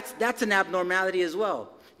that's an abnormality as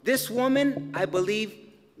well. This woman, I believe,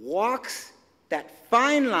 walks that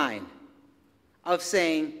fine line of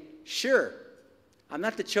saying, sure, I'm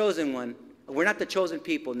not the chosen one. We're not the chosen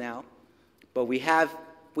people now, but we have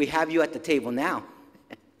you at the table now.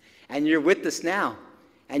 And you're with us now.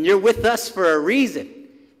 And you're with us for a reason,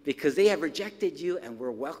 because they have rejected you and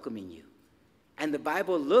we're welcoming you. And the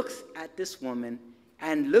Bible looks at this woman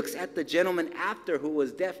and looks at the gentleman after who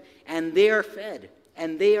was deaf, and they are fed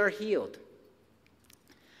and they are healed.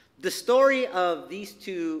 The story of these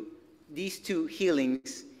two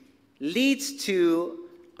healings leads to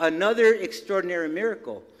another extraordinary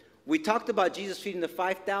miracle. We talked about Jesus feeding the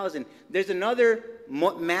 5,000. There's another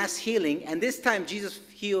mass healing, and this time Jesus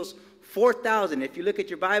heals 4,000. If you look at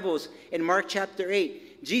your Bibles in Mark chapter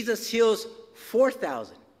 8, Jesus heals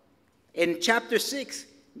 4,000. In chapter 6,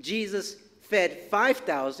 Jesus fed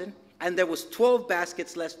 5,000, and there was 12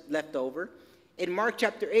 baskets left over. In Mark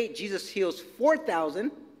chapter 8, Jesus heals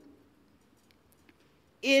 4,000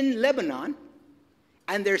 in Lebanon,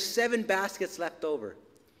 and there's 7 baskets left over.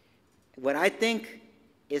 What I think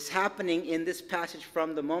is happening in this passage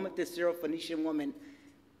from the moment this Syrophoenician woman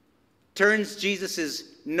turns Jesus'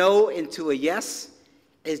 no into a yes,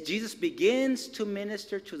 as Jesus begins to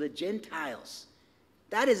minister to the Gentiles.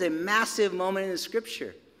 That is a massive moment in the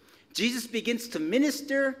scripture. Jesus begins to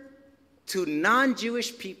minister to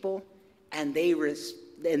non-Jewish people, and they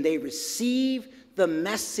receive the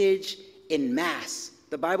message in mass.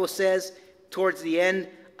 The Bible says towards the end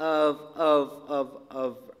of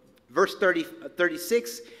verse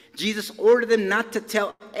 36, Jesus ordered them not to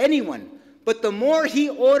tell anyone. But the more he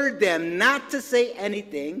ordered them not to say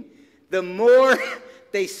anything, the more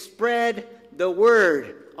they spread the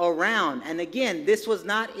word around. And again, this was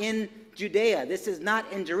not in Judea. This is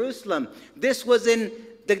not in Jerusalem. This was in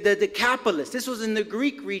the Decapolis. This was in the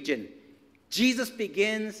Greek region. Jesus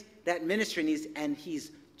begins that ministry, and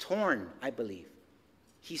he's torn, I believe.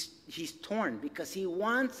 He's torn because he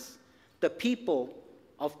wants the people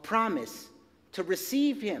of promise to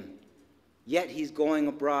receive him. Yet he's going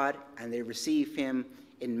abroad, and they receive him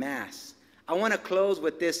in mass. I want to close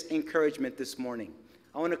with this encouragement this morning.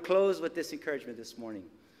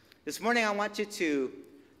 This morning, I want you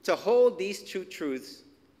to hold these two truths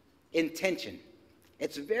in tension.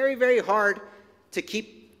 It's very, very hard to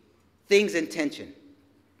keep things in tension.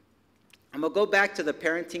 I'm going to go back to the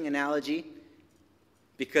parenting analogy,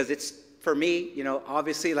 because it's, for me,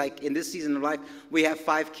 obviously, like in this season of life, we have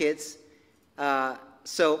 5 kids.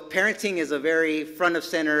 So parenting is a very front of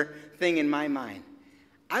center thing in my mind.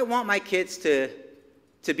 I want my kids to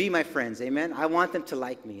be my friends, amen? I want them to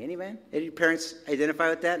like me, amen? Any parents identify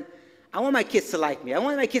with that? I want my kids to like me. I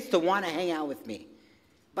want my kids to want to hang out with me.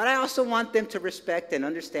 But I also want them to respect and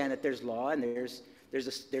understand that there's law, and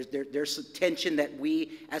there's a tension that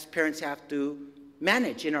we as parents have to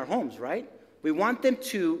manage in our homes, right? We want them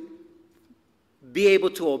to be able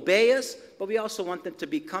to obey us, but we also want them to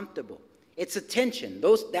be comfortable. It's a tension.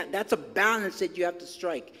 That's a balance that you have to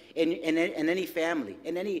strike in any family,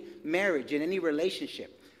 in any marriage, in any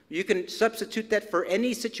relationship. You can substitute that for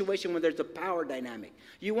any situation where there's a power dynamic.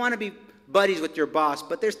 You want to be buddies with your boss,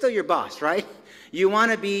 but they're still your boss, right? You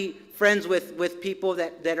want to be friends with people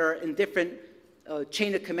that are in different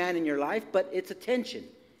chain of command in your life, but it's a tension.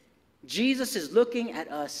 Jesus is looking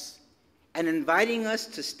at us and inviting us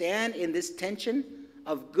to stand in this tension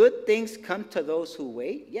of good things come to those who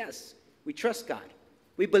wait. Yes, we trust God.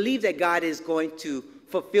 We believe that God is going to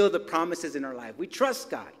fulfill the promises in our life. We trust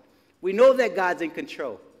God. We know that God's in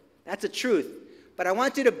control. That's a truth. But I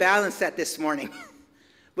want you to balance that this morning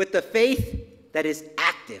with the faith that is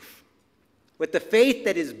active, with the faith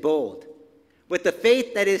that is bold, with the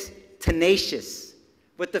faith that is tenacious,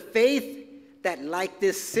 with the faith that, like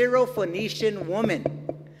this Syrophoenician woman,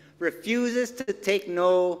 refuses to take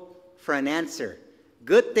no for an answer.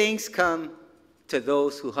 Good things come to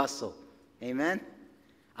those who hustle. Amen?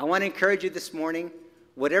 I want to encourage you this morning,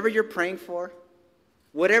 whatever you're praying for,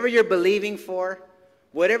 whatever you're believing for,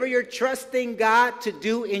 whatever you're trusting God to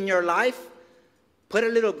do in your life, put a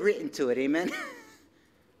little grit into it. Amen?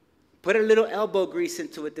 Put a little elbow grease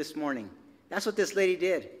into it this morning. That's what this lady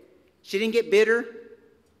did. She didn't get bitter.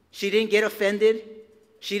 She didn't get offended.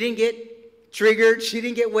 She didn't get triggered. She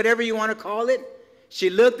didn't get whatever you want to call it. She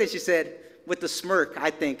looked and she said, with a smirk,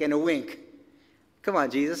 I think, and a wink, come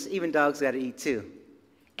on, Jesus, even dogs got to eat too.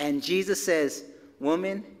 And Jesus says,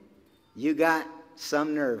 woman, you got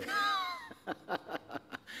some nerve.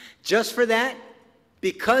 Just for that,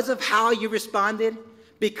 because of how you responded,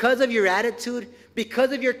 because of your attitude,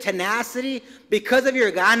 because of your tenacity, because of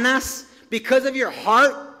your ganas, because of your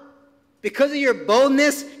heart, because of your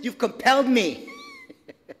boldness, you've compelled me.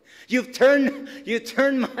 You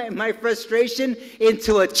turned my frustration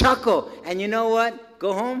into a chuckle. And you know what?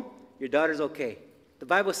 Go home. Your daughter's okay. The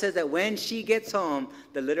Bible says that when she gets home,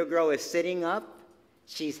 the little girl is sitting up.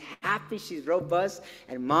 She's happy. She's robust.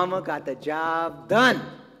 And Mama got the job done.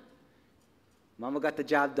 Mama got the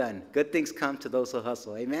job done. Good things come to those who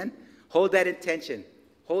hustle. Amen? Hold that intention.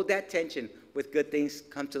 Hold that tension with good things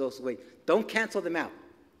come to those who wait. Don't cancel them out.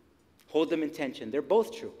 Hold them in tension. They're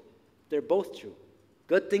both true. They're both true.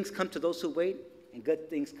 Good things come to those who wait, and good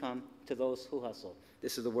things come to those who hustle.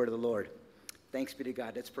 This is the word of the Lord. Thanks be to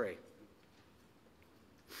God. Let's pray.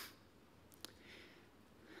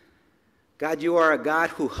 God, you are a God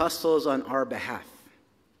who hustles on our behalf.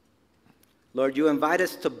 Lord, you invite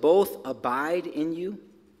us to both abide in you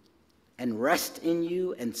and rest in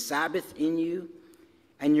you and Sabbath in you.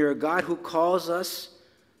 And you're a God who calls us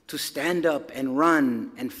to stand up and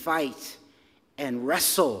run and fight and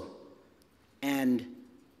wrestle and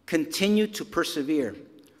continue to persevere.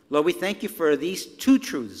 Lord, we thank you for these two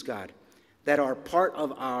truths, God, that are part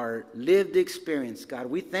of our lived experience. God,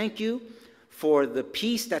 we thank you for the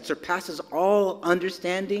peace that surpasses all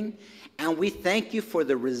understanding, and we thank you for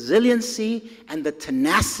the resiliency and the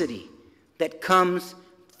tenacity that comes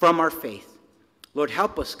from our faith. Lord,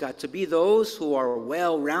 help us, God, to be those who are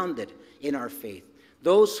well-rounded in our faith,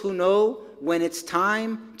 those who know when it's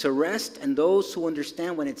time to rest, and those who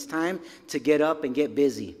understand when it's time to get up and get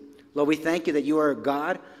busy. Lord, we thank you that you are a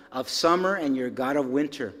God of summer and you're a God of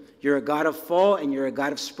winter. You're a God of fall and you're a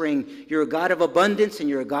God of spring. You're a God of abundance and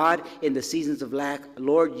you're a God in the seasons of lack.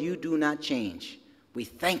 Lord, you do not change. We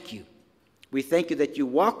thank you. We thank you that you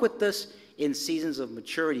walk with us in seasons of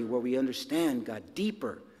maturity where we understand, God,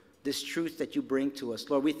 deeper this truth that you bring to us.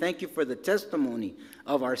 Lord, we thank you for the testimony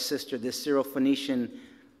of our sister, this Syrophoenician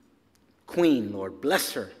queen, Lord.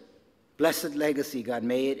 Bless her. Blessed legacy, God.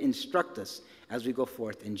 May it instruct us as we go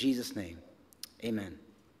forth. In Jesus' name, amen.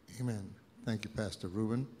 Amen. Thank you, Pastor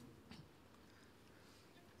Ruben.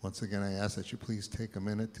 Once again, I ask that you please take a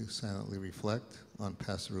minute to silently reflect on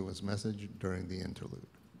Pastor Ruben's message during the interlude.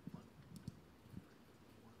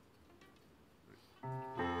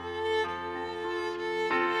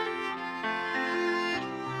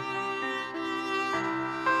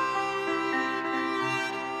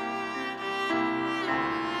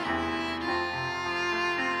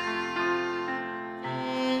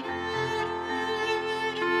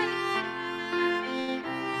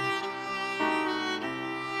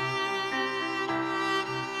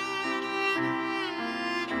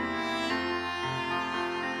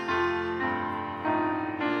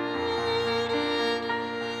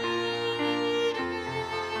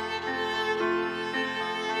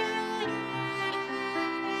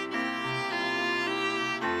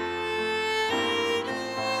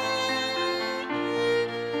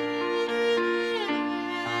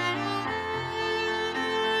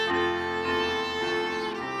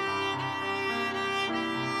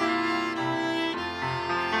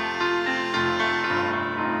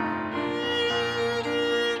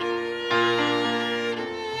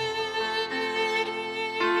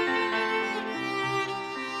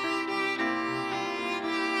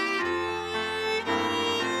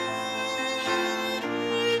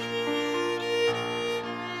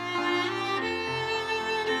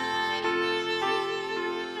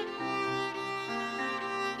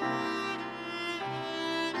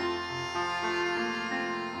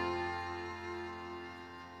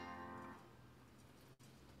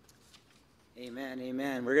 Amen,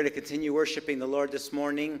 amen. We're going to continue worshiping the Lord this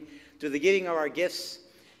morning through the giving of our gifts.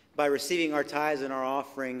 by receiving our tithes and our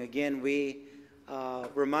offering. Again, we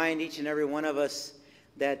remind each and every one of us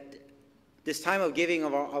that this time of giving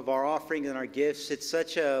of our offerings and our gifts, it's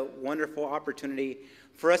such a wonderful opportunity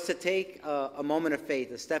for us to take a moment of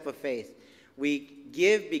faith, a step of faith. We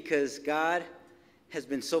give because God has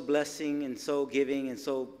been so blessing and so giving and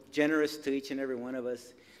so generous to each and every one of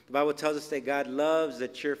us. The Bible tells us that God loves the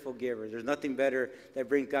cheerful giver. There's nothing better that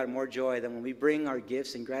brings God more joy than when we bring our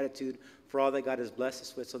gifts in gratitude for all that God has blessed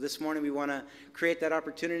us with. So this morning we want to create that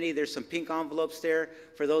opportunity. There's some pink envelopes there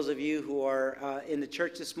for those of you who are in the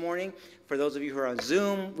church this morning. For those of you who are on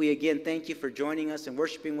Zoom, we again thank you for joining us and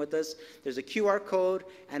worshiping with us. There's a QR code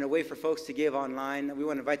and a way for folks to give online. We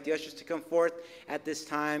want to invite the ushers to come forth at this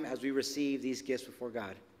time as we receive these gifts before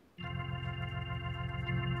God.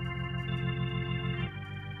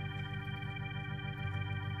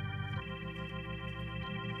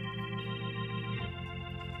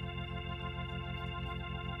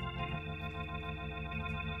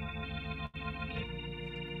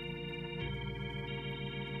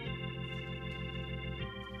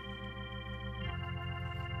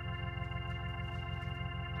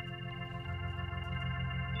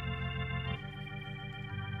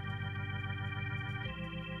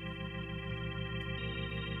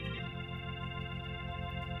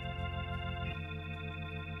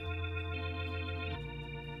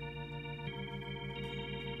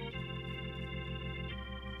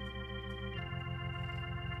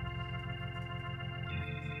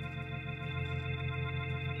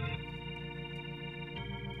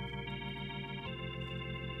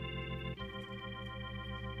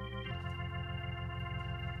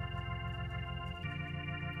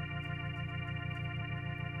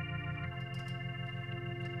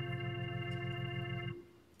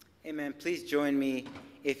 Amen. Please join me,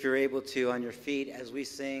 if you're able to, on your feet as we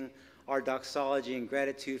sing our doxology in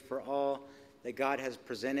gratitude for all that God has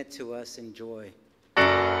presented to us in joy.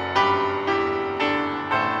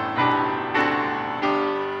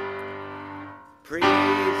 Praise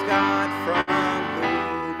God from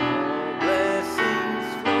whom all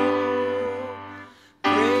blessings flow.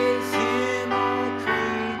 Praise Him, all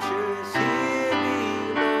creatures here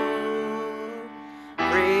below.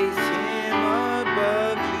 Praise Him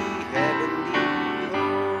above, ye heavenly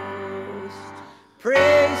hosts.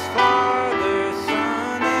 Praise Father,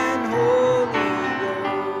 Son, and Holy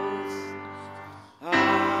Ghost.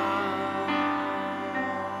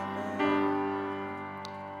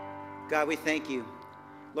 God, we thank you.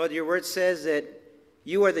 Lord, your word says that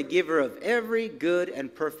you are the giver of every good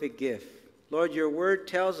and perfect gift. Lord, your word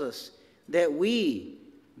tells us that we,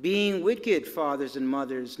 being wicked fathers and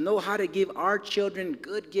mothers, know how to give our children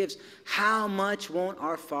good gifts. How much won't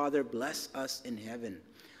our Father bless us in heaven?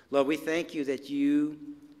 Lord, we thank you that you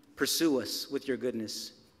pursue us with your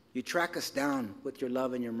goodness. You track us down with your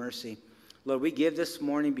love and your mercy. Lord, we give this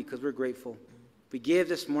morning because we're grateful. We give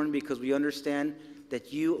this morning because we understand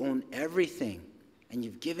that you own everything, and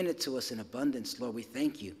you've given it to us in abundance. Lord, we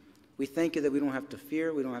thank you. We thank you that we don't have to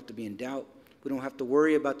fear, we don't have to be in doubt, we don't have to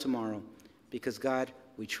worry about tomorrow, because, God,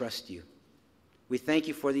 we trust you. We thank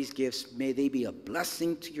you for these gifts. May they be a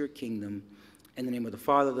blessing to your kingdom. In the name of the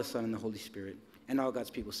Father, the Son, and the Holy Spirit. And all God's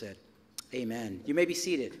people said, amen. You may be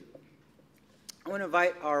seated. I want to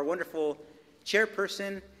invite our wonderful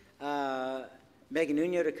chairperson, Megan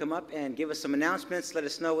Nuño, to come up and give us some announcements, let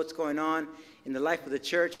us know what's going on in the life of the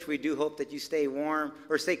church. We do hope that you stay warm,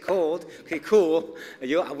 or stay cold, okay, cool.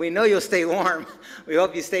 We know you'll stay warm. We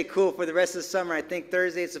hope you stay cool for the rest of the summer. I think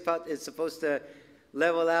Thursday it's supposed to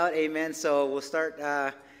level out, amen. So we'll start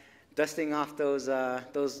dusting off those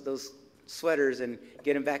sweaters and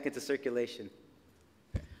get them back into circulation.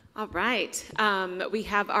 All right. We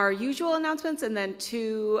have our usual announcements and then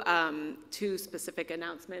two specific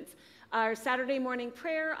announcements. Our Saturday morning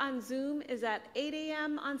prayer on Zoom is at 8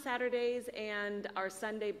 a.m. on Saturdays, and our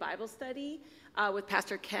Sunday Bible study with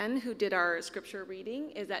Pastor Ken, who did our scripture reading,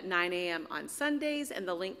 is at 9 a.m. on Sundays, and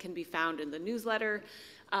the link can be found in the newsletter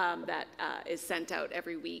that is sent out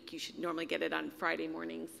every week. You should normally get it on Friday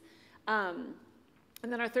mornings.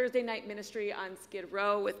 And then our Thursday night ministry on Skid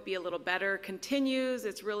Row with Be a Little Better continues.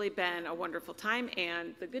 It's really been a wonderful time.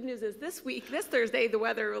 And the good news is this Thursday, the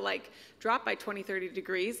weather will drop by 20, 30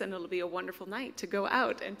 degrees, and it'll be a wonderful night to go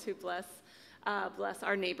out and to bless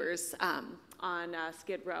our neighbors on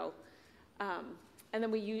Skid Row. And then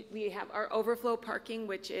we have our overflow parking,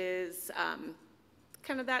 which is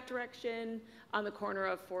kind of that direction on the corner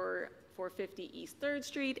of 450 East 3rd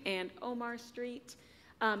Street and Omar Street.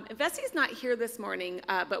 Vessie's not here this morning,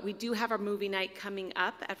 but we do have our movie night coming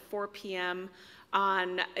up at 4 p.m.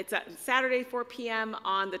 It's at Saturday, 4 p.m.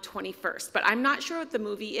 on the 21st. But I'm not sure what the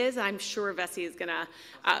movie is. I'm sure Vessie is gonna,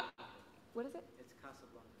 what is it? It's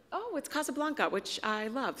Casablanca. Oh, it's Casablanca, which I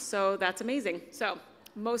love. So that's amazing. So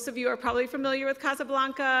most of you are probably familiar with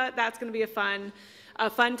Casablanca. That's gonna be a fun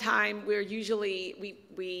time. We're usually,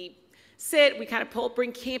 we sit, we kind of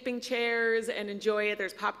bring camping chairs and enjoy it.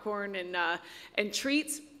 There's popcorn and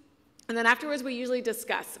treats. And then afterwards, we usually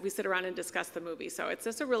we sit around and discuss the movie. So it's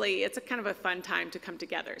just it's a kind of a fun time to come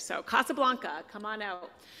together. So Casablanca, come on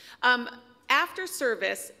out. After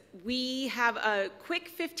service, we have a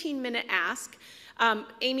quick 15-minute ask.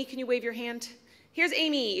 Amy, can you wave your hand? Here's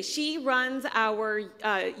Amy. She runs our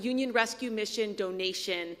Union Rescue Mission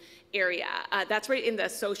donation area. That's right in the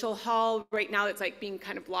social hall right now. It's like being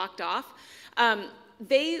kind of blocked off.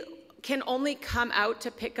 They can only come out to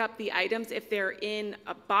pick up the items if they're in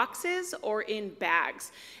boxes or in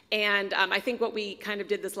bags. And I think what we kind of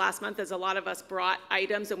did this last month is a lot of us brought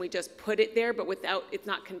items and we just put it there, but it's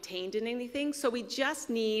not contained in anything. So we just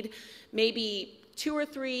need maybe 2 or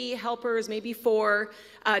 3 helpers, maybe 4,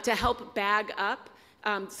 to help bag up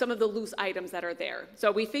some of the loose items that are there.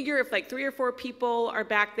 So we figure if like 3 or 4 people are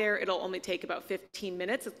back there, it'll only take about 15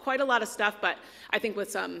 minutes. It's quite a lot of stuff, but I think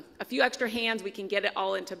with a few extra hands, we can get it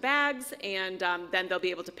all into bags, and then they'll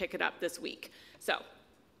be able to pick it up this week. So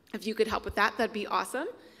if you could help with that, that'd be awesome.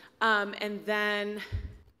 And then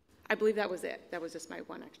I believe that was it. That was just my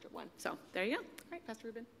one extra one. So there you go. All right, Pastor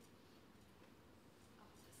Ruben.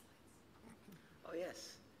 Oh,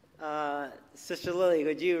 yes. Sister Lily,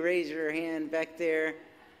 would you raise your hand back there?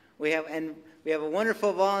 We have a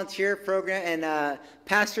wonderful volunteer program, and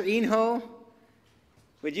Pastor Inho,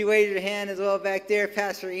 would you raise your hand as well back there?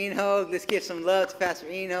 Pastor Inho, let's give some love to Pastor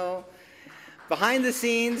Inho. Behind the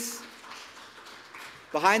scenes,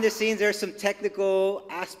 there's some technical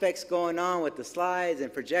aspects going on with the slides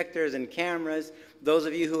and projectors and cameras. Those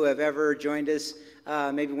of you who have ever joined us,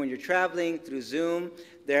 maybe when you're traveling through Zoom,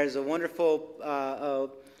 there's a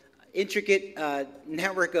wonderful intricate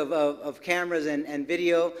network of cameras and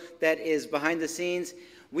video that is behind the scenes.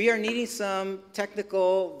 We are needing some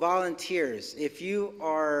technical volunteers. If you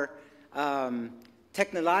are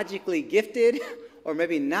technologically gifted or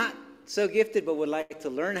maybe not so gifted but would like to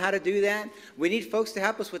learn how to do that, we need folks to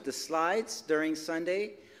help us with the slides during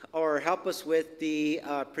Sunday or help us with the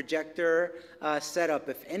projector setup.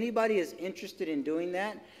 If anybody is interested in doing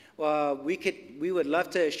that, we would love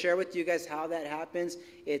to share with you guys how that happens.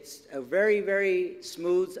 It's a very, very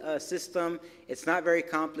smooth system. It's not very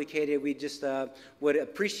complicated. We just would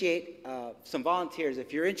appreciate some volunteers.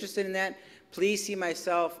 If you're interested in that, please see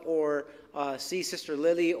myself or see Sister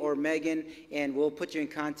Lily or Megan, and we'll put you in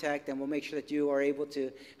contact, and we'll make sure that you are able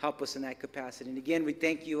to help us in that capacity. And again, we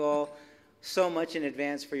thank you all so much in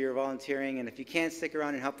advance for your volunteering, and if you can stick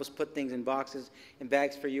around and help us put things in boxes and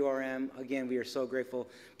bags for URM, again, we are so grateful.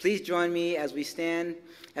 Please join me as we stand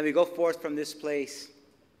and we go forth from this place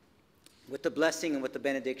with the blessing and with the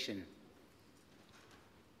benediction.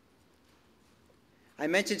 I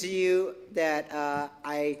mentioned to you that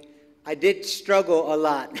I did struggle a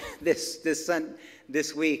lot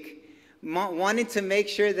this week, wanting to make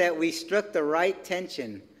sure that we struck the right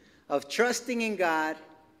tension of trusting in God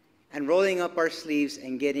and rolling up our sleeves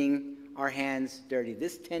and getting our hands dirty.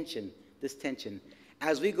 This tension.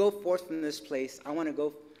 As we go forth from this place, I want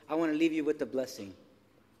to leave you with the blessing.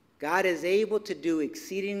 God is able to do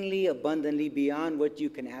exceedingly abundantly beyond what you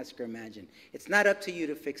can ask or imagine. It's not up to you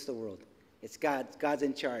to fix the world. It's God. God's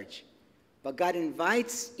in charge. But God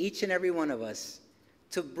invites each and every one of us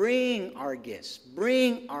to bring our gifts,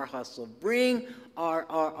 bring our hustle, bring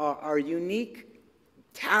our unique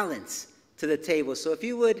talents to the table. So if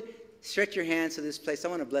you would stretch your hands to this place, I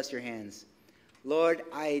want to bless your hands. Lord,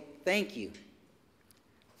 I thank you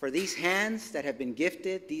for these hands that have been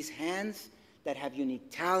gifted, these hands that have unique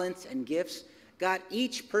talents and gifts. God,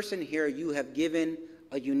 each person here you have given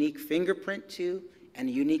a unique fingerprint to and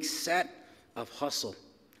a unique set of hustle.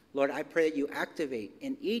 Lord, I pray that you activate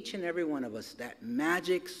in each and every one of us that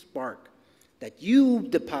magic spark that you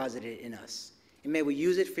deposited in us. And may we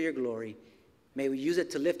use it for your glory. May we use it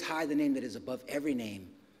to lift high the name that is above every name.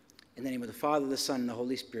 In the name of the Father, the Son, and the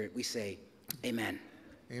Holy Spirit, we say, amen.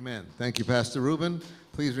 Amen. Thank you, Pastor Ruben.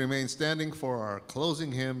 Please remain standing for our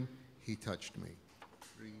closing hymn, He Touched Me.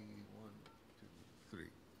 3, 1, 2, 3.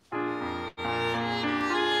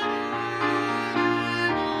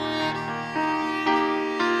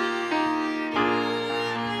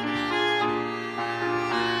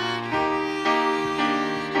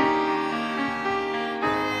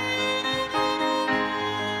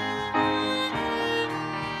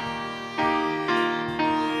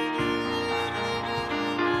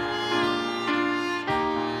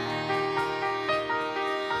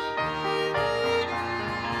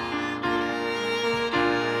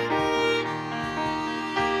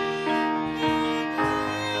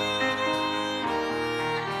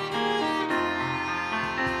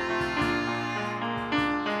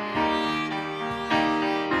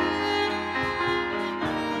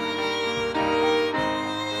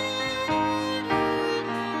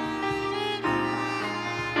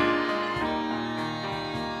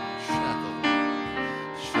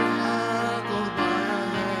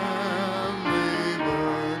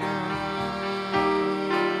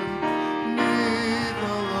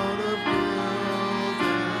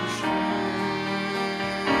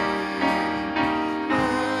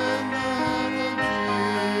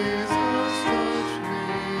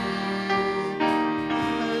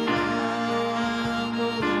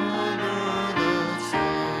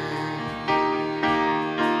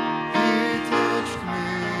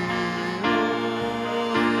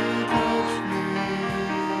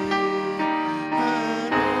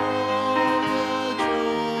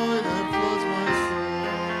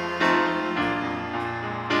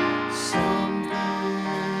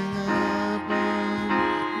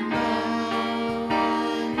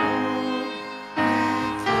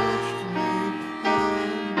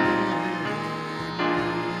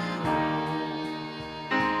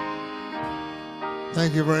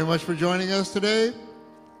 Thank you very much for joining us today.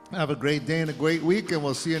 Have a great day and a great week, and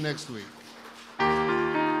we'll see you next week.